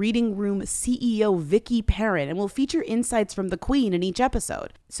Queen's Reading Room CEO, Vicky Perrin, and will feature insights from the Queen in each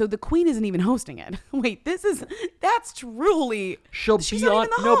episode. So the Queen isn't even hosting it. Wait, that's truly... She's be on...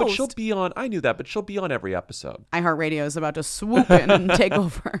 No, but she'll be on... I knew that, but she'll be on every episode. iHeartRadio is about to swoop in and take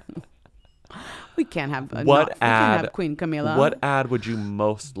over. We can't have... we can't have Queen Camilla. What ad would you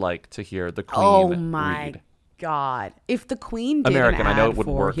most like to hear the Queen read? God, if the Queen did American, an ad I know it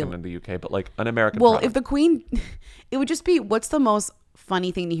wouldn't work for in the UK, but like an American. Well, product. if the Queen, it would just be, what's the most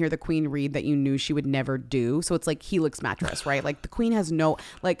funny thing to hear the Queen read that you knew she would never do? So it's like Helix mattress, right? Like the Queen has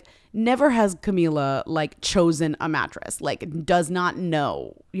never has Camilla like chosen a mattress, like does not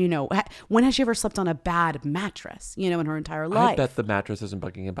know, when has she ever slept on a bad mattress, in her entire life? I bet the mattresses in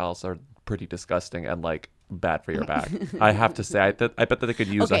Buckingham Palace are pretty disgusting and like bad for your back. I have to say, I bet that they could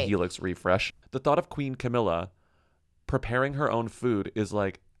use a Helix refresh. The thought of Queen Camilla preparing her own food is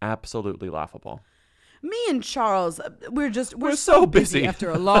like absolutely laughable. Me and Charles, we're so busy after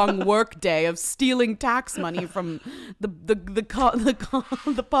a long work day of stealing tax money from the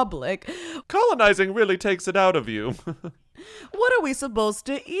public. Colonizing really takes it out of you. What are we supposed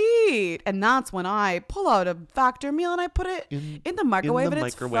to eat? And that's when I pull out a Factor meal and I put it in the microwave, and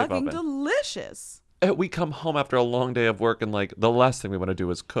it's fucking delicious. We come home after a long day of work and like the last thing we want to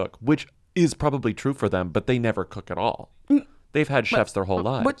do is cook, which is probably true for them, but they never cook at all. They've had chefs their whole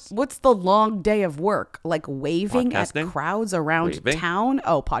lives. What's the long day of work? Like waving at crowds around town?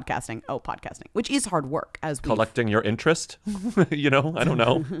 Oh, podcasting, which is hard work. Collecting your interest? I don't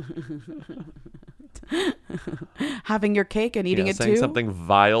know. Having your cake and eating it saying too? Something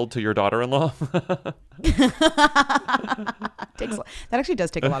vile to your daughter-in-law? That actually does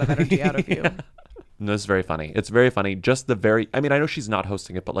take a lot of energy out of you. No, it's very funny. It's very funny. I know she's not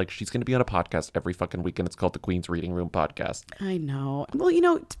hosting it, but like she's going to be on a podcast every fucking week, and it's called the Queen's Reading Room Podcast. I know. Well,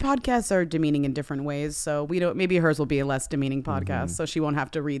 podcasts are demeaning in different ways, so maybe hers will be a less demeaning podcast, so she won't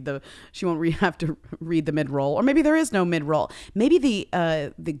have to read the mid-roll, or maybe there is no mid-roll. Maybe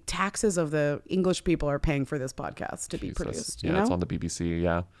the taxes of the English people are paying for this podcast to be produced. Yeah, it's on the BBC.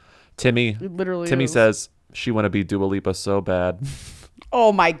 Yeah, Timmy is. says she want to be Dua Lipa so bad.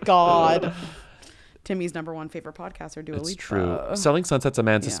 Oh my God. Timmy's number one favorite podcaster, Dua Lipa. It's true. Selling Sunset's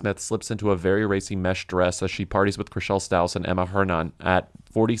Amanda Smith slips into a very racy mesh dress as she parties with Chriselle Stiles and Emma Hernan at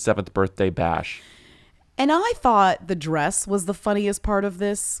 47th birthday bash. And I thought the dress was the funniest part of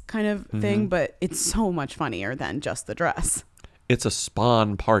this kind of thing, but it's so much funnier than just the dress. It's a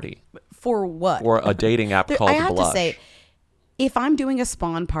spawn party. For what? For a dating app called I have Blush. to say, if I'm doing a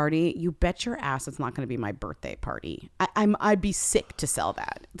spawn party, you bet your ass it's not going to be my birthday party. I'd be sick to sell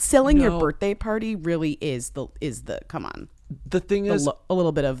that. Selling your birthday party really is the come on. The thing is, a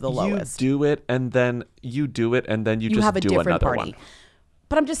little bit of the lowest. You do it and then you just have a do different another party. one.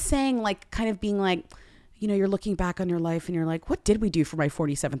 But I'm just saying, like, kind of being like, you're looking back on your life and you're like, what did we do for my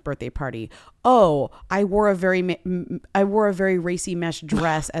 47th birthday party? Oh, I wore a very racy mesh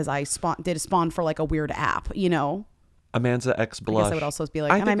dress as I did a spawn for like a weird app, Amanda X Blush. I guess I would also be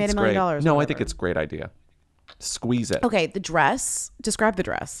like, I made $1 million. No, I think it's a great idea. Squeeze it. Okay, the dress. Describe the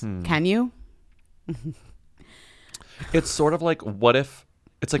dress. Can you? It's sort of like, what if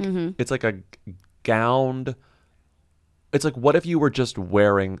it's like it's like a gowned. It's like, what if you were just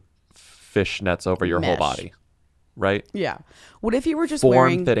wearing fishnets over your whole body, right? Yeah. What if you were just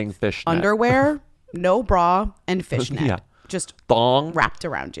wearing form-fitting fishnet underwear, no bra, and fishnet? Yeah. Just thong wrapped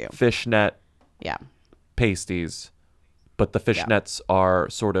around you. Fishnet. Yeah. Pasties. But the fishnets are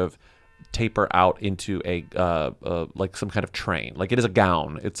sort of taper out into a like some kind of train. Like it is a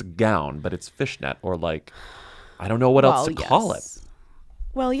gown. It's a gown, but it's fishnet, or like I don't know what else to call it.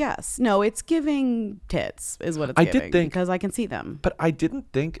 Well, yes. No, it's giving tits is what it's giving. Did think, because I can see them. But I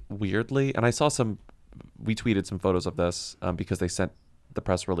didn't think, weirdly, and I saw we tweeted some photos of this because they sent the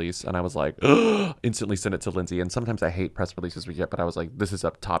press release, and I was like, instantly sent it to Lindsay. And sometimes I hate press releases we get, but I was like, this is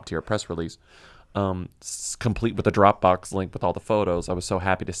a top tier press release. Complete with a Dropbox link with all the photos. I was so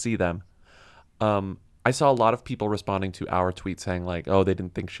happy to see them. I saw a lot of people responding to our tweet saying like, oh, they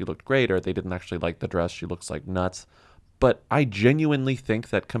didn't think she looked great, or they didn't actually like the dress. She looks like nuts. But I genuinely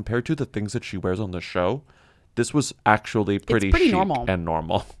think that compared to the things that she wears on the show, this was actually pretty chic normal. And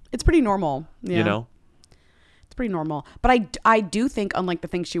normal. It's pretty normal. Yeah. It's pretty normal. But I do think, unlike the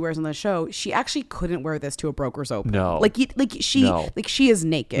things she wears on the show, she actually couldn't wear this to a broker's open. No. She is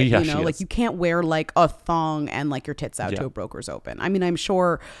naked, Yeah, like you can't wear like a thong and like your tits out to a broker's open. I mean, I'm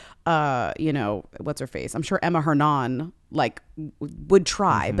sure what's her face? I'm sure Emma Hernan like would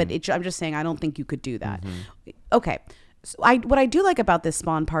try, but I'm just saying I don't think you could do that. Okay. So what I do like about this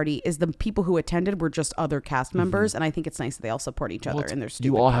spawn party is the people who attended were just other cast members, and I think it's nice that they all support each other in their stupid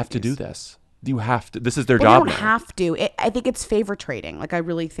You all have parties. to do this. You have to. This is their Well, job you don't now. have to. I think it's favor trading. Like, I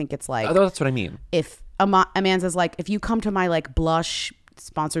really think it's like... That's what I mean. If Amanda's like, if you come to my like blush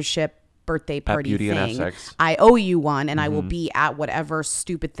sponsorship birthday party Beauty and thing, FX. I owe you one, and I will be at whatever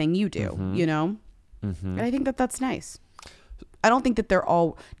stupid thing you do, you know? And I think that's nice. I don't think that they're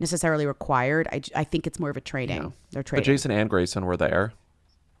all necessarily required. I think it's more of a trading. Yeah. They're trading. But Jason and Grayson were there.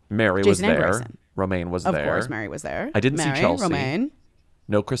 Mary was Jason and there. Grayson. Romaine was Of there. course, Mary was there. I didn't Mary, see Chelsea. Romaine.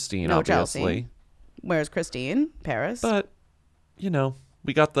 No Christine, No obviously. Chelsea. Where's Christine? Paris. But, you know,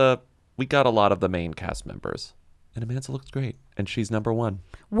 we got a lot of the main cast members. And Amanda looks great. And she's number one.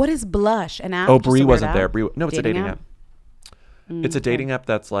 What is Blush? An app? Oh, Just Brie a weird wasn't app? there. No, it's a dating app. It's a okay. dating app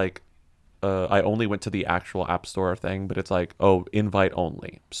that's like, I only went to the actual app store thing, but it's like, invite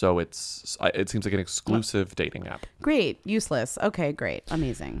only. So it seems like an exclusive dating app. Great. Useless. Okay, great.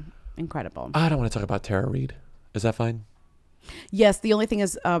 Amazing. Incredible. I don't want to talk about Tara Reid. Is that fine? Yes, the only thing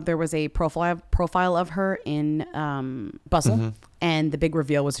is there was a profile of her in Bustle, and the big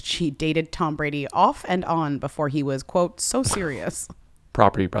reveal was that she dated Tom Brady off and on before he was, quote, so serious.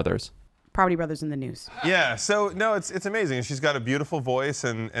 Property Brothers. Property Brothers in the news. Yeah, so no, it's amazing. She's got a beautiful voice,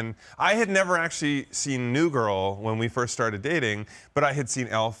 and I had never actually seen New Girl when we first started dating, but I had seen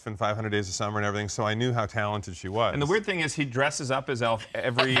Elf and 500 Days of Summer and everything, so I knew how talented she was. And the weird thing is he dresses up as Elf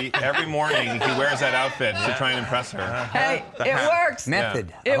every morning. He wears that outfit to try and impress her. Hey, it works.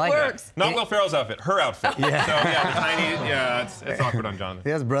 Method. It works. Not Will Ferrell's outfit, her outfit. Yeah. So yeah, the tiny, it's awkward on Jonathan. He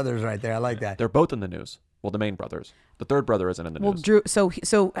has brothers right there. I like that. They're both in the news. Well, the main brothers. The third brother isn't in the Well, news. Drew.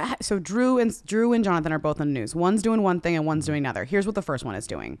 So Drew and Jonathan are both in the news. One's doing one thing and one's doing another. Here's what the first one is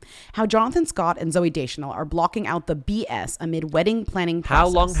doing: how Jonathan Scott and Zooey Deschanel are blocking out the BS amid wedding planning process. How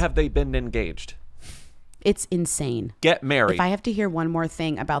long have they been engaged? It's insane. Get married. If I have to hear one more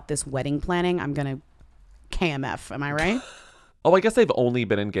thing about this wedding planning, I'm gonna KMF. Am I right? Oh, I guess they've only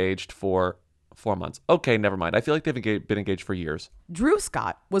been engaged for 4 months. Okay, never mind. I feel like they've been engaged for years. Drew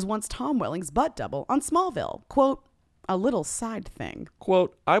Scott was once Tom Welling's butt double on Smallville. Quote, a little side thing.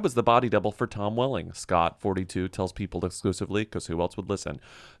 Quote, I was the body double for Tom Welling, Scott, 42, tells People exclusively, because who else would listen?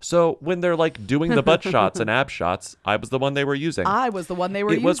 So when they're like doing the butt shots and ab shots, I was the one they were using. I was the one they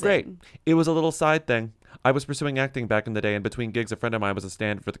were using. It was great. It was a little side thing. I was pursuing acting back in the day, and between gigs, a friend of mine was a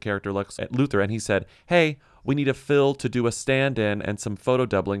stand for the character Lex Luthor, and he said, hey, we need a Phil to do a stand-in and some photo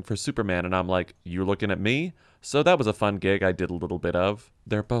doubling for Superman. And I'm like, you're looking at me? So that was a fun gig I did a little bit of.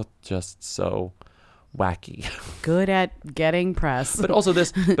 They're both just so wacky. Good at getting press. But also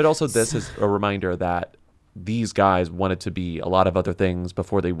this is a reminder that these guys wanted to be a lot of other things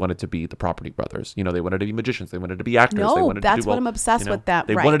before they wanted to be the Property Brothers. You know, they wanted to be magicians. They wanted to be actors. No, they wanted that's to do what I'm obsessed with. That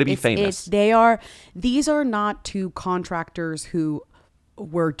they right. wanted to be famous. These are not two contractors who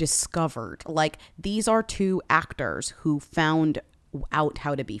were discovered. Like, these are two actors who found out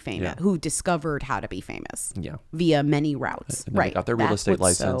how to be famous, who discovered how to be famous. Yeah, via many routes. And then right. They got their real That's estate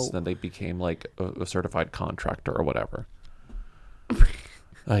what's license. so- Then they became like a certified contractor or whatever.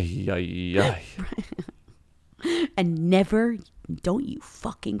 Ay, ay, ay. And never, don't you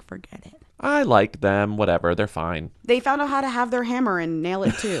fucking forget it. I like them. Whatever, they're fine. They found out how to have their hammer and nail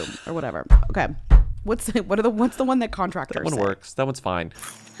it too, or whatever. Okay, what's the one that contractors? That one say? works. That one's fine.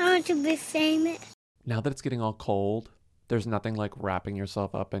 I want to be famous. Now that it's getting all cold, there's nothing like wrapping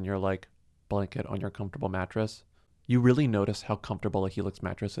yourself up in your like blanket on your comfortable mattress. You really notice how comfortable a Helix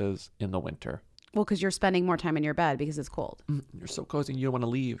mattress is in the winter. Well, because you're spending more time in your bed because it's cold. You're so cozy and you don't want to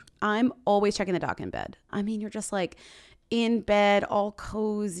leave. I'm always checking the dock in bed. I mean, you're just like in bed, all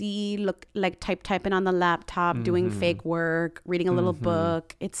cozy, look like typing on the laptop, doing fake work, reading a little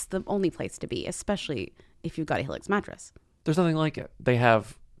book. It's the only place to be, especially if you've got a Helix mattress. There's nothing like it. They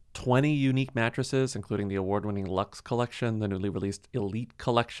have 20 unique mattresses, including the award-winning Luxe collection, the newly released Elite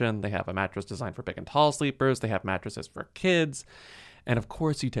collection. They have a mattress designed for big and tall sleepers. They have mattresses for kids. And of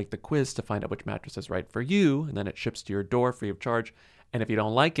course, you take the quiz to find out which mattress is right for you, and then it ships to your door free of charge. And if you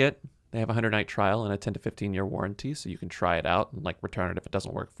don't like it, they have a 100-night trial and a 10 to 15-year warranty, so you can try it out and like return it if it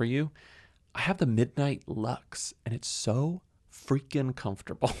doesn't work for you. I have the Midnight Luxe, and it's so freaking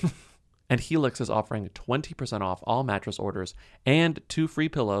comfortable. And Helix is offering 20% off all mattress orders and 2 free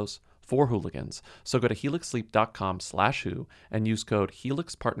pillows for hooligans. So go to helixsleep.com/who and use code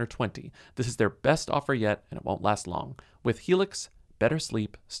HelixPartner20. This is their best offer yet, and it won't last long. With Helix, better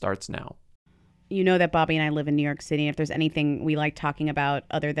sleep starts now. You know that Bobby and I live in New York City. If there's anything we like talking about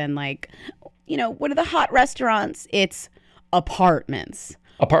other than like, you know, what are the hot restaurants? It's apartments.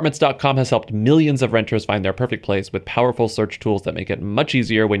 Apartments.com has helped millions of renters find their perfect place with powerful search tools that make it much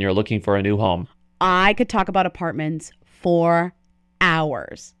easier when you're looking for a new home. I could talk about apartments for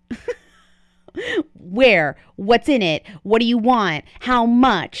hours. Where? What's in it? What do you want? How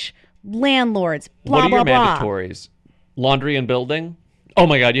much? landlords, blah, what are blah, your blah. mandatories? Laundry and building? Oh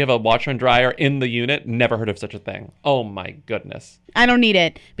my God, you have a washer and dryer in the unit? Never heard of such a thing. Oh my goodness. I don't need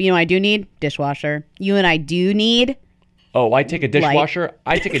it. But you know what I do need? Dishwasher. You and I do need... Oh, I take a dishwasher.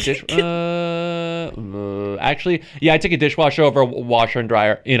 I take a dish. Actually, yeah, I take a dishwasher over a washer and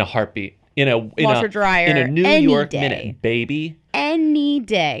dryer in a heartbeat. Washer dryer in a New any York day. minute, baby. Any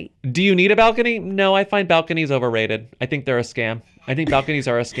day. Do you need a balcony? No, I find balconies overrated. I think they're a scam. I think balconies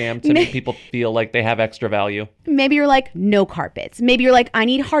are a scam to make people feel like they have extra value. Maybe you're like, no carpets. Maybe you're like, I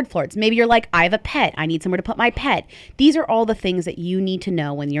need hard floors. Maybe you're like, I have a pet. I need somewhere to put my pet. These are all the things that you need to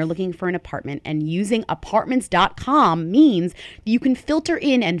know when you're looking for an apartment. And using apartments.com means you can filter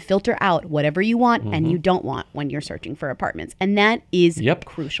in and filter out whatever you want and you don't want when you're searching for apartments. And that is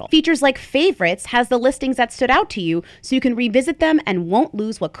crucial. Features like favorites has the listings that stood out to you so you can revisit them and won't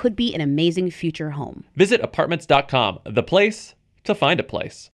lose what could be an amazing future home. Visit apartments.com, the place to find a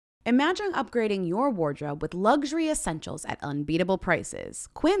place. Imagine upgrading your wardrobe with luxury essentials at unbeatable prices.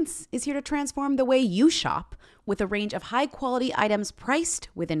 Quince is here to transform the way you shop with a range of high-quality items priced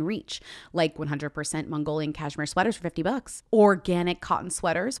within reach, like 100% Mongolian cashmere sweaters for $50, organic cotton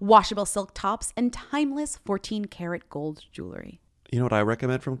sweaters, washable silk tops, and timeless 14-karat gold jewelry. You know what I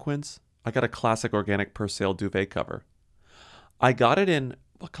recommend from Quince? I got a classic organic Persil duvet cover. I got it in,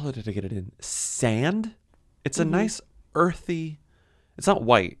 what color did I get it in? Sand? It's a nice earthy, it's not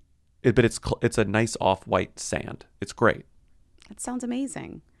white, but it's a nice off-white sand. It's great. That sounds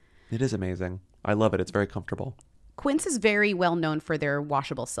amazing. It is amazing. I love it. It's very comfortable. Quince is very well known for their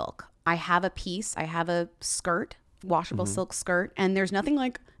washable silk. I have a skirt, washable silk skirt, and there's nothing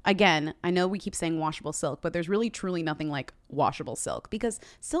like, again, I know we keep saying washable silk, but there's really truly nothing like washable silk because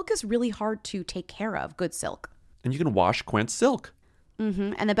silk is really hard to take care of, good silk. And you can wash Quince silk.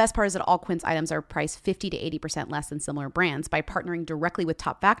 And the best part is that all Quince items are priced 50 to 80% less than similar brands. By partnering directly with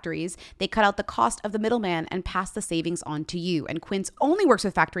top factories, they cut out the cost of the middleman and pass the savings on to you. And Quince only works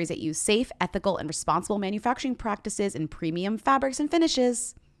with factories that use safe, ethical, and responsible manufacturing practices in premium fabrics and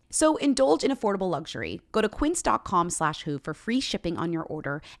finishes. So indulge in affordable luxury. Go to quince.com/who for free shipping on your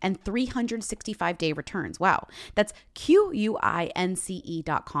order and 365-day returns. Wow. That's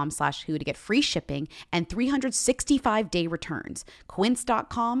QUINCE.com/who to get free shipping and 365-day returns.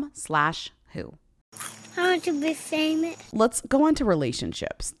 Quince.com/who. I want to be famous. Let's go on to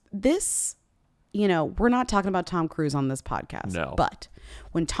relationships. This, we're not talking about Tom Cruise on this podcast. No. But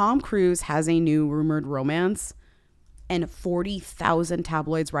when Tom Cruise has a new rumored romance, and 40,000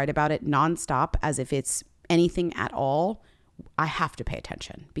 tabloids write about it nonstop as if it's anything at all, I have to pay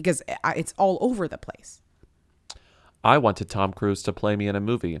attention because it's all over the place. I wanted Tom Cruise to play me in a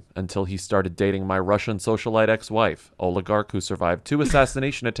movie until he started dating my Russian socialite ex-wife. Oligarch who survived 2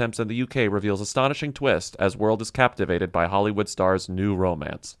 assassination attempts in the UK reveals astonishing twist as world is captivated by Hollywood star's new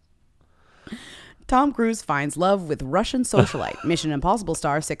romance. Tom Cruise finds love with Russian socialite. Mission Impossible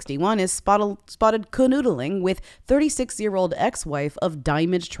star 61 is spotted canoodling with 36-year-old ex-wife of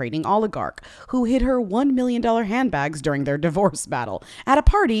diamond trading oligarch who hid her $1 million handbags during their divorce battle at a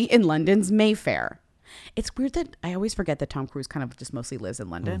party in London's Mayfair. It's weird that I always forget that Tom Cruise kind of just mostly lives in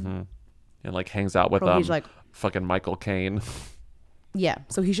London. And hangs out with fucking Michael Caine. Yeah,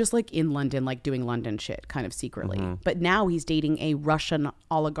 so he's just in London, doing London shit kind of secretly. But now he's dating a Russian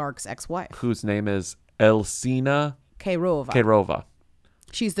oligarch's ex-wife. Whose name is Elsina Kayrova.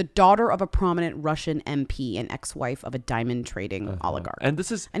 She's the daughter of a prominent Russian MP and ex-wife of a diamond trading oligarch. And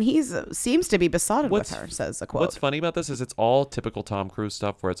he seems to be besotted with her, says a quote. What's funny about this is it's all typical Tom Cruise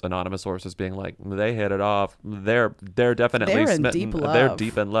stuff where it's anonymous sources being like, they hit it off. They're definitely in smitten. deep love. They're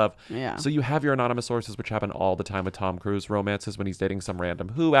deep in love. Yeah. So you have your anonymous sources, which happen all the time with Tom Cruise romances when he's dating some random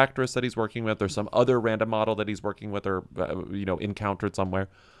Who actress that he's working with or some other random model that he's working with or, encountered somewhere.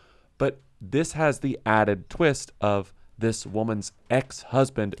 But this has the added twist of this woman's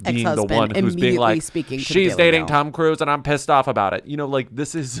ex-husband being the one who's being like, she's dating Tom Cruise and I'm pissed off about it.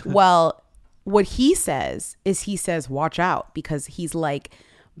 This is... Well, what he says, watch out, because he's like,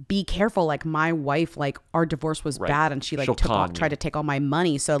 be careful. My wife, our divorce was bad and she tried to take all my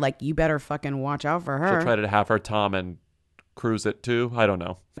money. So you better fucking watch out for her. She'll try to have her Tom and Cruise it too. I don't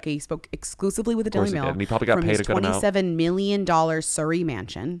know. Okay, he spoke exclusively with the Daily Mail. And he probably got paid a good amount. $27 million Surrey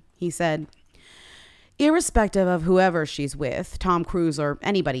mansion. He said, irrespective of whoever she's with, Tom Cruise or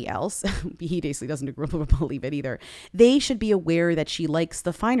anybody else, he basically doesn't believe it either, they should be aware that she likes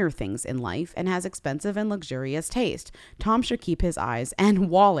the finer things in life and has expensive and luxurious taste. Tom should keep his eyes and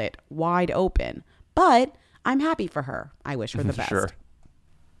wallet wide open. But I'm happy for her. I wish her the best. Sure.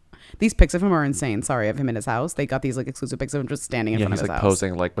 These pics of him are insane. Sorry, of him in his house. They got these exclusive pics of him just standing in front of his house. Yeah, he's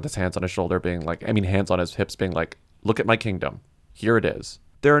posing with his hands on his shoulder being hands on his hips being look at my kingdom. Here it is.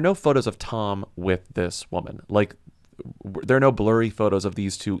 there are no photos of Tom with this woman. Like, there are no blurry photos of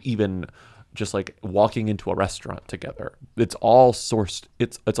these two even just like walking into a restaurant together. It's all sourced.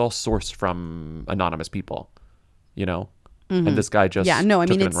 It's all sourced from anonymous people, you know. Mhm. And this guy just I mean,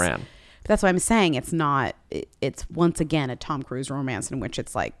 took it and ran. That's why I'm saying it's not. It's once again a Tom Cruise romance in which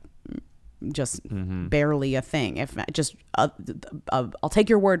it's like just barely a thing. If not, just I'll take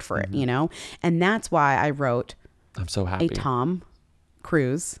your word for it, you know. And that's why I wrote. I'm so happy. A Tom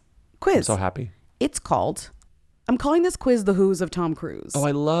Cruise quiz. I'm so happy. It's called. I'm calling this quiz the Who's of Tom Cruise. Oh,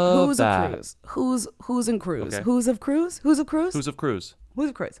 I love Who's that. of Cruise. Who's in Cruise. Okay. Who's of Cruise? Who's of Cruise? Who's of Cruise? Who's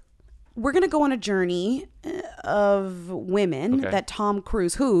of Cruise? We're going to go on a journey of women that Tom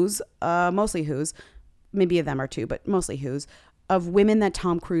Cruise, mostly who's, maybe of them are two, but mostly who's, of women that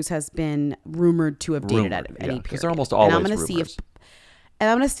Tom Cruise has been rumored to have dated at any period. Because they're almost always and I'm rumors.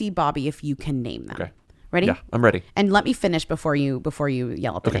 I'm going to see, Bobby, if you can name them. Okay. Ready? Yeah, I'm ready. And let me finish before you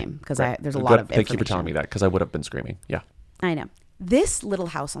yell at the name, because there's a lot of information. Thank you for telling me that, because I would have been screaming. Yeah. I know. This Little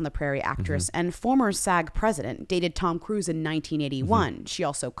House on the Prairie actress and former SAG president dated Tom Cruise in 1981. She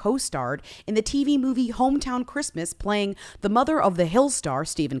also co-starred in the TV movie Hometown Christmas, playing the mother of the Hill star,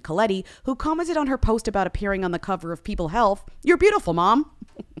 Stephen Coletti, who commented on her post about appearing on the cover of People Health, "You're beautiful, Mom."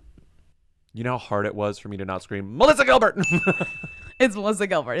 You know how hard it was for me to not scream, Melissa Gilbert! It's Melissa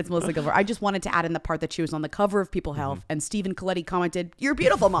Gilbert. It's Melissa Gilbert. I just wanted to add in the part that she was on the cover of People Health and Stephen Coletti commented, "You're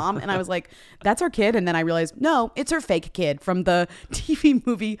beautiful, Mom." And I was like, that's our kid. And then I realized, no, it's her fake kid from the TV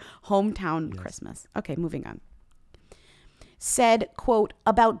movie Hometown Christmas. Okay, moving on. Said, quote,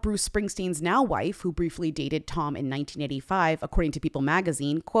 about Bruce Springsteen's now wife, who briefly dated Tom in 1985, according to People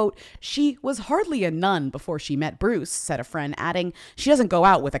magazine, quote, "She was hardly a nun before she met Bruce," said a friend, adding, "She doesn't go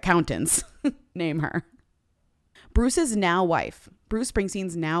out with accountants." Name her. Bruce's now wife, Bruce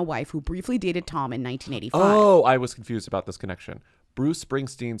Springsteen's now wife, who briefly dated Tom in 1985. Oh, I was confused about this connection. Bruce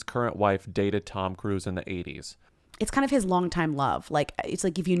Springsteen's current wife dated Tom Cruise in the 80s. It's kind of his longtime love. Like, it's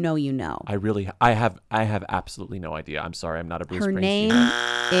like, if you know, you know. I have absolutely no idea. I'm sorry, I'm not a Bruce Her Springsteen. name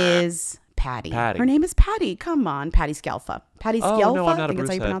is Patty. Patty. Her name is Patty. Come on, Patty Scialfa. Patty Scialfa. Oh, no, I'm not a I think that's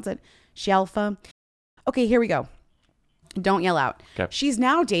how you Bruce pronounce it. Scialfa. Okay, here we go. Don't yell out. Okay. She's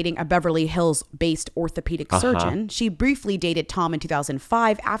now dating a Beverly Hills-based orthopedic surgeon. She briefly dated Tom in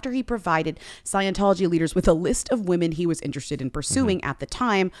 2005 after he provided Scientology leaders with a list of women he was interested in pursuing at the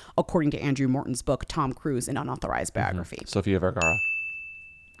time, according to Andrew Morton's book, Tom Cruise, an Unauthorized Biography. Sofia Vergara.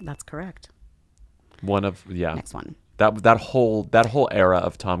 That's correct. Next one. That whole era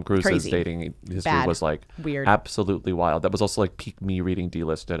of Tom Cruise's Crazy. dating history Bad. was like Weird. absolutely wild. That was also like peak me reading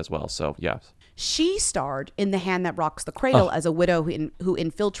Delisted as well. So yes. She starred in The Hand That Rocks the Cradle as a widow who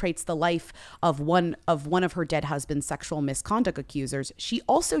infiltrates the life of one of her dead husband's sexual misconduct accusers. She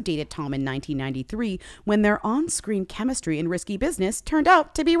also dated Tom in 1993 when their on-screen chemistry in Risky Business turned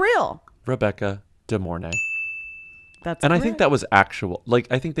out to be real. Rebecca De Mornay. That's and correct. I think that was actual. Like,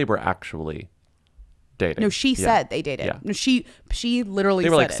 I think they were actually dating. No, she said they dated. Yeah. No, she literally They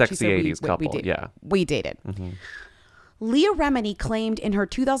were said like it. sexy She said 80s couple. Yeah. We dated. Leah Remini claimed in her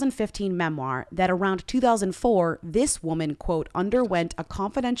 2015 memoir that around 2004, this woman, quote, underwent a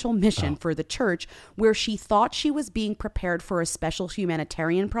confidential mission for the church where she thought she was being prepared for a special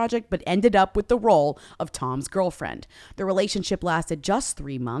humanitarian project, but ended up with the role of Tom's girlfriend. The relationship lasted just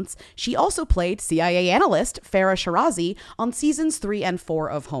 3 months. She also played CIA analyst Farah Shirazi on seasons 3 and 4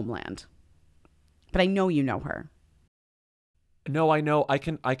 of Homeland. But I know you know her. No, I know. I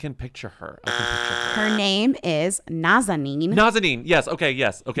can picture her. Her name is Nazanin. Nazanin. Yes. Okay.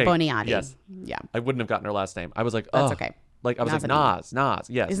 Yes. Okay. Boniadi. Yes. Yeah. I wouldn't have gotten her last name. I was like, That's oh. okay. Like, I was Nazanin. like, Nas.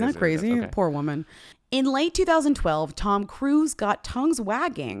 Yes. Isn't yes, that crazy? Yes, okay. Poor woman. In late 2012, Tom Cruise got tongues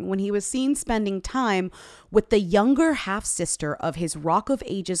wagging when he was seen spending time with the younger half-sister of his Rock of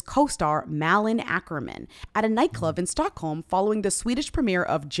Ages co-star Malin Ackerman at a nightclub in Stockholm following the Swedish premiere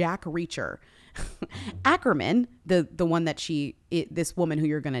of Jack Reacher. Ackerman, the one that this woman who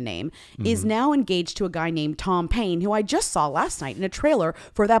you're going to name, is now engaged to a guy named Tom Payne, who I just saw last night in a trailer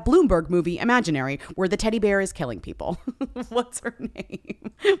for that Bloomberg movie, Imaginary, where the teddy bear is killing people. What's her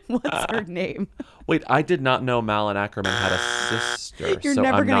name? What's her name? Wait, I did not know Malin Ackerman had a sister. You're so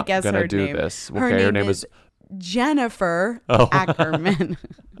never I'm going to not guess gonna her do name. this. Her Okay, name is Jennifer Ackerman.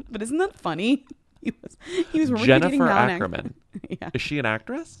 But isn't that funny? He was dating Jennifer Malin Ackerman. Yeah. Is she an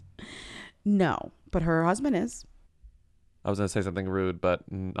actress? No, but her husband is. I was going to say something rude, but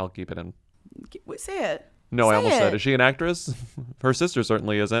I'll keep it in. Say it. No, I almost said, it. is she an actress? Her sister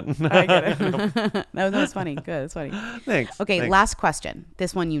certainly isn't. I get it. that was funny. Good. That's funny. Thanks. Okay, Thanks. last question.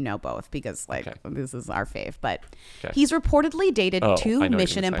 This one you know both because this is our fave. But he's reportedly dated two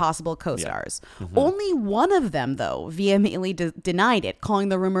Mission Impossible co-stars. Yeah. Mm-hmm. Only one of them, though, vehemently denied it, calling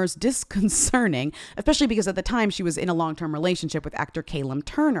the rumors disconcerting, especially because at the time she was in a long-term relationship with actor Callum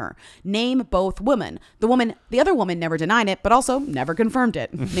Turner. Name both women. The other woman never denied it, but also never confirmed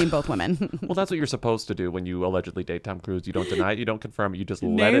it. Name both women. Well, that's what you're supposed to do when you allegedly date Tom Cruise. You don't deny it, you don't confirm it, you just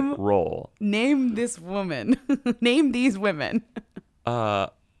let it roll. Name this woman. Name these women.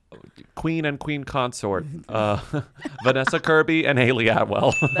 Queen and Queen Consort. Vanessa Kirby and Haley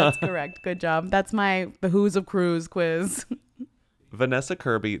Atwell. That's correct. Good job. That's the Who's of Cruise quiz. Vanessa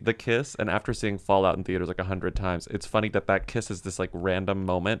Kirby, the kiss, and after seeing Fallout in theaters like 100 times, it's funny that kiss is this like random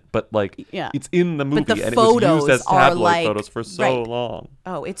moment, but like it's in the movie, and it was used as tabloid photos for so long.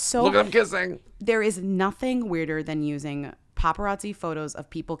 Oh, it's so... Look, I'm kissing. There is nothing weirder than using paparazzi photos of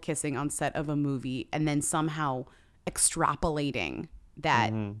people kissing on set of a movie and then somehow extrapolating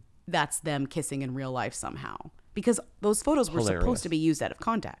that that's them kissing in real life somehow. Because those photos were supposed to be used out of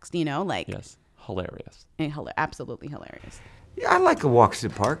context, like... Yes, hilarious. Absolutely hilarious. Yeah, I like a walk to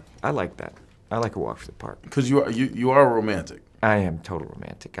the park. I like that. I like a walk to the park. Because you are romantic. I am total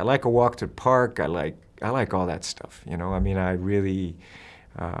romantic. I like a walk to the park. I like all that stuff. I mean, I really,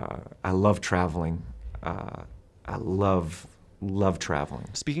 I love traveling. I love traveling.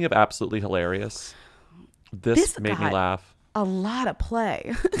 Speaking of absolutely hilarious, this made me laugh. A lot of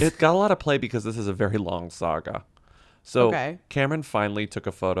play. It got a lot of play because this is a very long saga. So Cameron finally took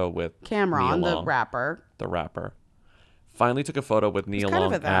a photo with Cameron, Nia the Long, rapper. The rapper. Finally took a photo with Nia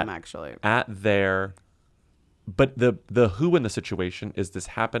Long at their, but the who in the situation is this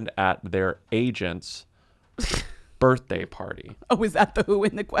happened at their agent's birthday party. Oh, is that the who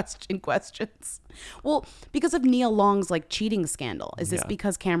in the questions? Well, because of Nia Long's like cheating scandal. Is this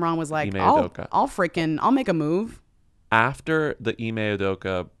because Cameron was like, I'll make a move? After the Ime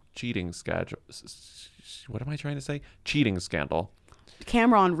Udoka cheating scandal, what am I trying to say? Cheating scandal.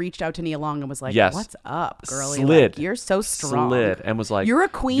 Cameron reached out to Nia Long and was like, what's up, girlie? Slid. Like, you're so strong. And was like, you're a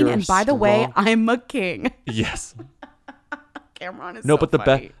queen, and by the way, I'm a king. Yes. Cameron is but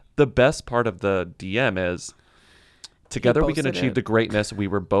funny. the best part of the DM is, together we can achieve the greatness we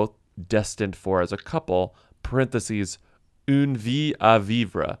were both destined for as a couple, parentheses, une vie à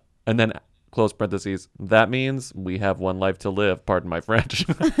vivre, and then close parentheses, that means we have one life to live, pardon my French.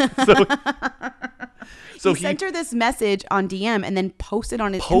 So he sent her this message on DM and then posted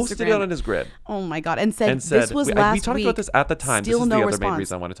on his Instagram. Posted it on his grid. Oh my God. And said this was last week. We talked about this at the time. Still this is no the response. other main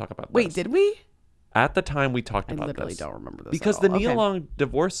reason I want to talk about this. Wait, did we? At the time we talked about this. I literally don't remember this because at all. The Nia Long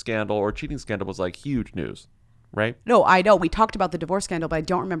divorce scandal or cheating scandal was like huge news, right? No, I know. We talked about the divorce scandal, but I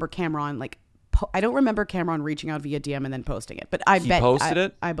don't remember Cameron I don't remember Cameron reaching out via DM and then posting it. But he posted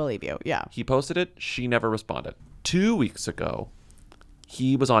it. I believe you. Yeah. He posted it. She never responded. 2 weeks ago,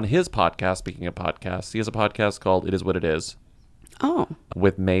 he was on his podcast. Speaking of podcasts, he has a podcast called It Is What It Is. Oh.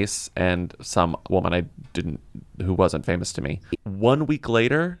 With Mace and some woman who wasn't famous to me. 1 week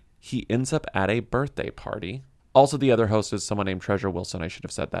later, he ends up at a birthday party. Also, the other host is someone named Treasure Wilson. I should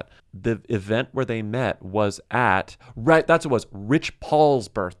have said that. The event where they met was that's what it was, Rich Paul's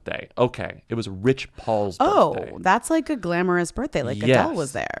birthday. Okay, it was Rich Paul's birthday. Oh, that's like a glamorous birthday. Like Adele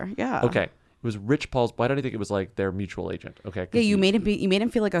was there. Yeah. Okay. It was Rich Paul's. Why did I think it was like their mutual agent? Okay. Yeah, you made him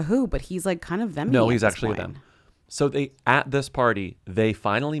feel like a who, but he's like kind of them. No, he's actually them. So at this party, they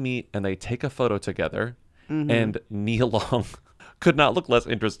finally meet and they take a photo together. Mm-hmm. And Nia Long could not look less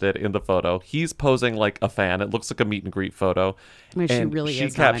interested in the photo. He's posing like a fan. It looks like a meet and greet photo. I mean, and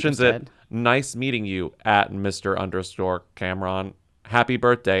she captions it, "Nice meeting you at Mr. Cameron. Happy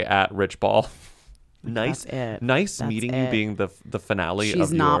birthday at Rich Paul." Nice meeting you being the finale of your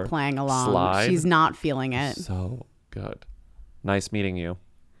She's not playing along. Slide. She's not feeling it. So good. Nice meeting you.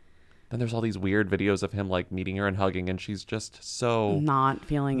 Then there's all these weird videos of him like meeting her and hugging, and she's just so not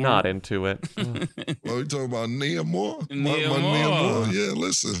feeling it. Not into it. Well, you talking about Nia Moore? Nia Moore. Nia Moore. Yeah,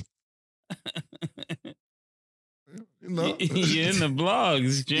 listen. You're in the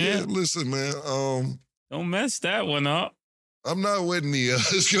blogs, Jim. Yeah, listen, man. Don't mess that one up. I'm not with Nia.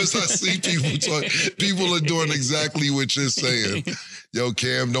 It's because I see people are doing exactly what you're saying. Yo,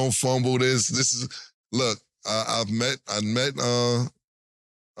 Cam, don't fumble this. Look.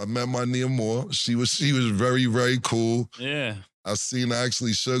 I met my Nia Moore. She was very, very cool. Yeah. I seen her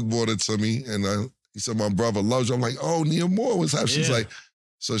actually. Suge brought it to me, and he said, "My brother loves you." I'm like, "Oh, Nia Moore, what's happening?" She's like,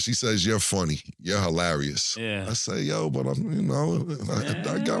 so she says, "You're funny. You're hilarious." Yeah. I say, "Yo, but I'm,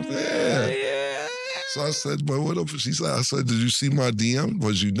 I got yeah. So I said, "But what up?" She said, "I said, did you see my DM?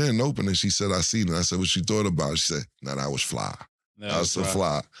 Was you didn't open it?" She said, "I seen it." I said, "What you thought about it?" She said, "No, that was fly. That was so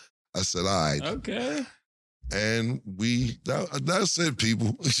fly." I said, "All right." Okay. And that's it,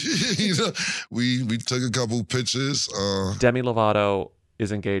 people. You know, we took a couple pictures. Demi Lovato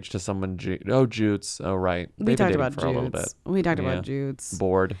is engaged to someone. Jutes. Oh, right. We They've been talked dating about for a little bit. Jutes. We talked about Jutes.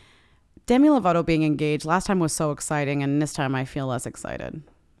 Bored. Demi Lovato being engaged last time was so exciting, and this time I feel less excited.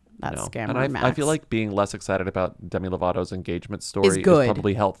 That No. scammer And Max I feel like being less excited about Demi Lovato's engagement story is good.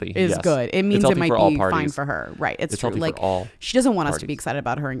 probably healthy. Is Yes. good. It means It's it might healthy be for all fine parties. for her. Right. It's true. healthy Like for all she doesn't want us to be parties. excited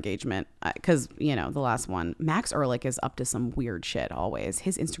about her engagement because the last one, Max Ehrlich is up to some weird shit always.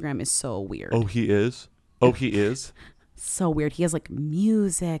 His Instagram is so weird. Oh, he is. Oh, he is. So weird. He has like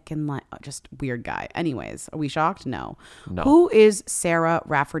music and like just weird guy. Anyways, are we shocked? No. No. Who is Sarah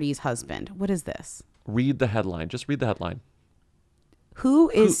Rafferty's husband? What is this? Read the headline. Just read the headline. Who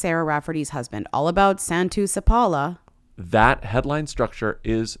is Sarah Rafferty's husband? All about Santu Sapala. That headline structure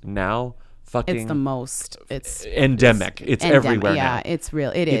is now fucking. It's the most. It's endemic. It's endemic. everywhere yeah, now. Yeah, it's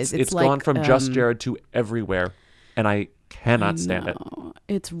real. It is. It's like, gone from just Jared to everywhere, and I cannot stand it.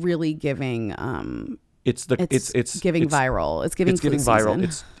 It's really giving. It's giving viral. It's giving. It's giving flu viral.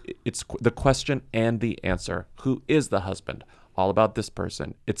 season. It's the question and the answer. Who is the husband? All about this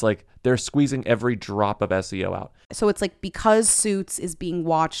person. It's like they're squeezing every drop of SEO out. So it's like because Suits is being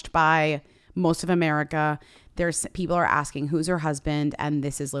watched by most of America, people are asking who's her husband, and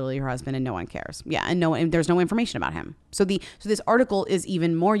this is literally her husband, and no one cares. Yeah, and there's no information about him. So this article is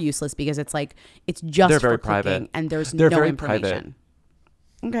even more useless because it's like it's just They're for very clicking, private. and there's They're no very information.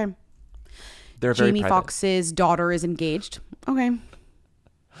 private. Okay. They're very Jamie private. Foxx's daughter is engaged. Okay.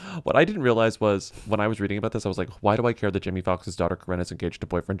 What I didn't realize was when I was reading about this, I was like, why do I care that Jamie Foxx's daughter Corinne is engaged to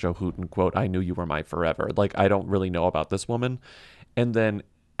boyfriend Joe Hooten? Quote, "I knew you were my forever." Like, I don't really know about this woman. And then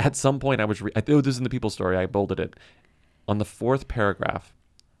at some point this is in the People story. I bolded it. On the fourth paragraph,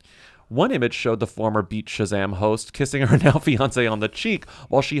 one image showed the former Beat Shazam host kissing her now fiance on the cheek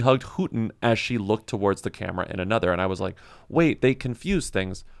while she hugged Hooten as she looked towards the camera in another. And I was like, wait, they confused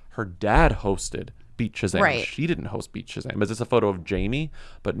things. Her dad hosted Beat Shazam. Right. She didn't host Beat Shazam. Is this a photo of Jamie?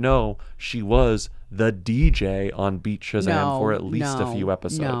 But no, she was the DJ on Beat Shazam for at least a few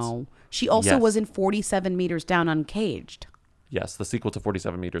episodes. No. She also Yes. was in 47 Meters Down Uncaged. Yes, the sequel to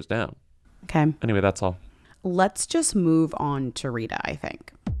 47 Meters Down. Okay. Anyway, that's all. Let's just move on to Rita, I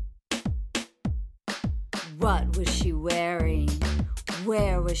think. What was she wearing?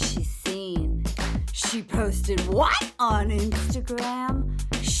 Where was she seen? She posted what on Instagram?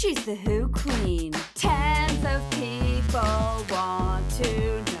 She's the Who Queen. Tens of people want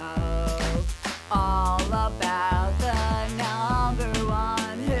to know all about the number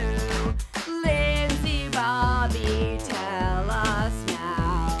one Who. Lindsay, Bobby, tell us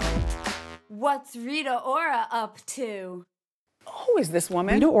now. What's Rita Ora up to? Who is this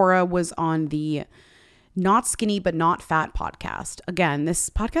woman? Rita Ora was on the Not Skinny But Not Fat podcast. Again, this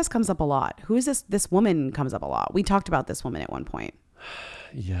podcast comes up a lot. Who is this? This woman comes up a lot. We talked about this woman at one point.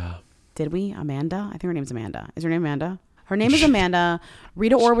 Yeah. Did we? Amanda? I think her name's Amanda. Is her name Amanda? Her name is Amanda.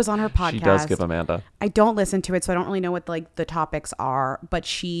 Rita Ora was on her podcast. She does give Amanda. I don't listen to it, so I don't really know what the topics are. But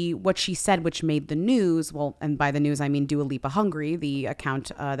what she said, which made the news. Well, and by the news I mean Dua Lipa Hungry, the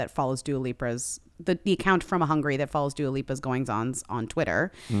account that follows Dua Lipa's the account from Hungary that follows Dua Lipa's goings-ons on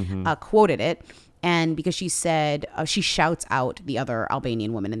Twitter, quoted it. And because she said she shouts out the other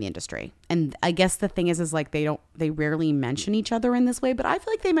Albanian women in the industry. And I guess the thing is like they rarely mention each other in this way, but I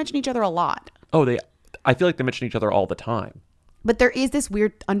feel like they mention each other a lot. I feel like they mention each other all the time. But there is this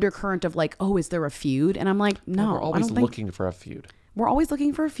weird undercurrent of like, oh, is there a feud? And I'm like, no, We're always looking for a feud. We're always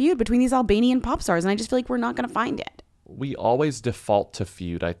looking for a feud between these Albanian pop stars, and I just feel like we're not going to find it. We always default to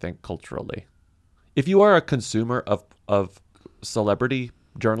feud, I think, culturally. If you are a consumer of celebrity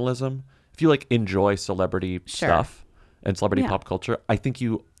journalism, if you like enjoy celebrity stuff and celebrity pop culture, I think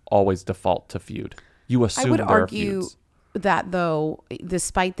you always default to feud. You assume I would there are argue feuds. that though,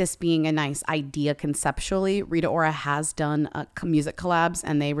 despite this being a nice idea conceptually, Rita Ora has done music collabs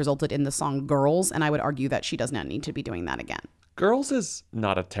and they resulted in the song Girls. And I would argue that she does not need to be doing that again. Girls is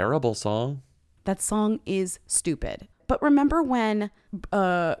not a terrible song. That song is stupid. But remember when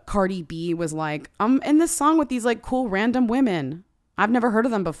Cardi B was like, I'm in this song with these like cool random women. I've never heard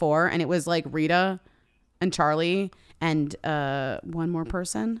of them before. And it was like Rita and Charlie and one more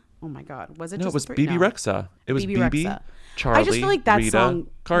person. Oh my God. Was it No, just it was three? BB Rexa. It was BB, Rexa. Charlie, I just feel like that Rita, song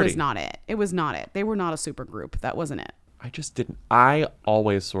Cardi. was not it. It was not it. They were not a super group. That wasn't it. I just didn't. I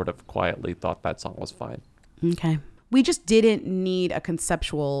always sort of quietly thought that song was fine. Okay. We just didn't need a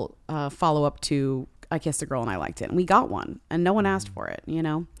conceptual follow-up to I Kissed a Girl and I liked it. And we got one. And no one asked for it, you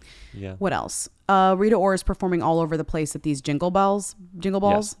know? Yeah. What else? Rita Ora is performing all over the place at these jingle bell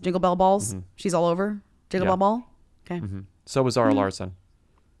balls. Mm-hmm. She's all over. Jingle bell ball. Okay. Mm-hmm. So was Zara Larson.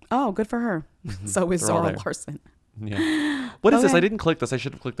 Oh, good for her. So is They're all Zara there. Larson. Yeah. What is this? Okay. I didn't click this. I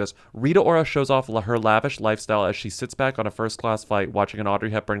should have clicked this. Rita Ora shows off her lavish lifestyle as she sits back on a first-class flight watching an Audrey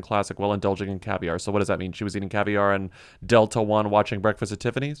Hepburn classic while indulging in caviar. So what does that mean? She was eating caviar and Delta One watching Breakfast at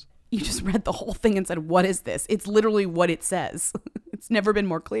Tiffany's? You just read the whole thing and said, what is this? It's literally what it says. It's never been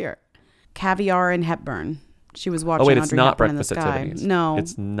more clear. Caviar and Hepburn. She was watching It's Audrey not Hepburn in the Breakfast at sky. Tiffany's. No.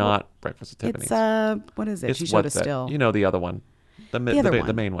 It's not Breakfast at Tiffany's. It's, what is it? It's She showed us what's it? still. You know the other one. The main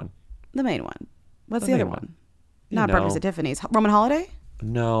one. The main one. What's the other one? Not Breakfast at Tiffany's. Roman Holiday?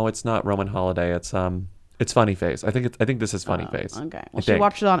 No, it's not Roman Holiday. It's Funny Face. I think this is Funny Face. Okay. Well,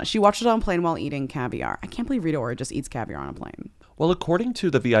 she watched it on a plane while eating caviar. I can't believe Rita Ora just eats caviar on a plane. Well, according to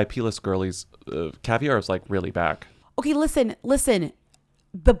the VIP list girlies, caviar is like really back. Okay, listen.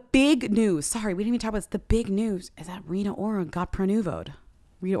 The big news. Sorry, we didn't even talk about this. The big news is that Rita Ora got Pronuvo'd.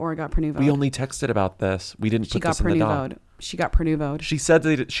 Rita Ora got Pronuvo'd. We only texted about this. We didn't put this in the doc. She got Pronuvo'd. She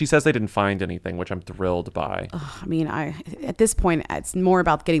said she says they didn't find anything, which I'm thrilled by. I mean, at this point, it's more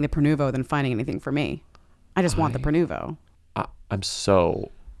about getting the Pronuvo than finding anything for me. I just want the Pronuvo. I'm so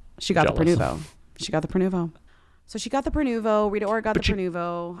She got jealous. the Pronuvo. She got the Pronuvo. So she got the Pronuvo. Rita Ora got the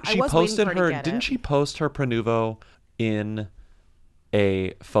Pronuvo. She posted didn't she post her Pronuvo in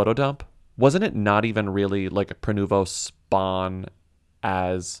a photo dump? Wasn't it not even really like a Pronuvo spawn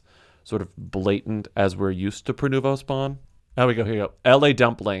as sort of blatant as we're used to Pronuvo spawn? Here we go. LA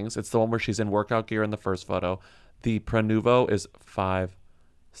Dumplings. It's the one where she's in workout gear in the first photo. The Pronuvo is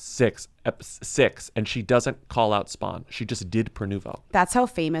 6, and she doesn't call out spawn. She just did Pronuvo. That's how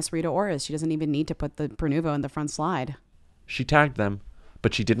famous Rita Ora is. She doesn't even need to put the Pronuvo in the front slide. She tagged them,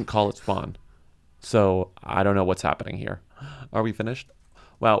 but she didn't call it spawn. So I don't know what's happening here. Are we finished?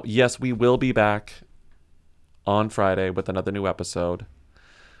 Well, yes, we will be back on Friday with another new episode.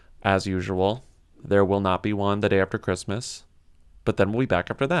 As usual, there will not be one the day after Christmas, but then we'll be back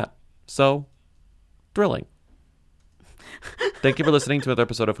after that. So, thrilling. Thank you for listening to another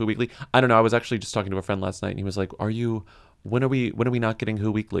episode of Who Weekly. I don't know. I was actually just talking to a friend last night, and he was like, when are we not getting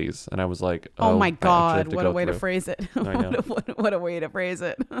Who Weeklies? And I was like, oh my I God, what a way to phrase it. I know. What a way to phrase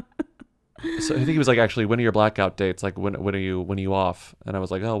it. So I think he was like, actually, when are your blackout dates? Like, when are you off? And I was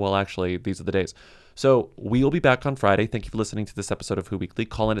like, oh, well, actually, these are the days. So we will be back on Friday. Thank you for listening to this episode of Who Weekly.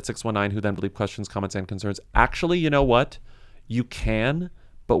 Call in at 619 Who Then Believe questions, comments, and concerns. Actually, you know what? You can,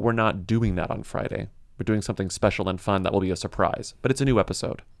 but we're not doing that on Friday. We're doing something special and fun that will be a surprise. But it's a new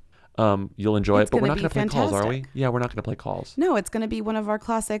episode. You'll enjoy it, but we're not going to play calls, are we? Yeah, we're not going to play calls. No, it's going to be one of our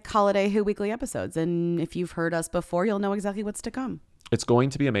classic holiday Who Weekly episodes. And if you've heard us before, you'll know exactly what's to come. It's going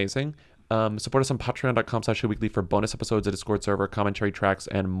to be amazing. Support us on patreon.com/whoweekly for bonus episodes, a Discord server, commentary tracks,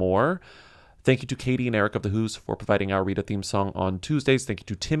 and more. Thank you to Katie and Eric of The Who's for providing our Rita theme song on Tuesdays. Thank you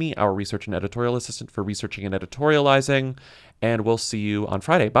to Timmy, our research and editorial assistant, for researching and editorializing. And we'll see you on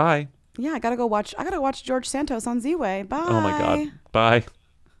Friday. Bye. Yeah, I gotta go watch George Santos on Z-Way. Bye. Oh my God. Bye.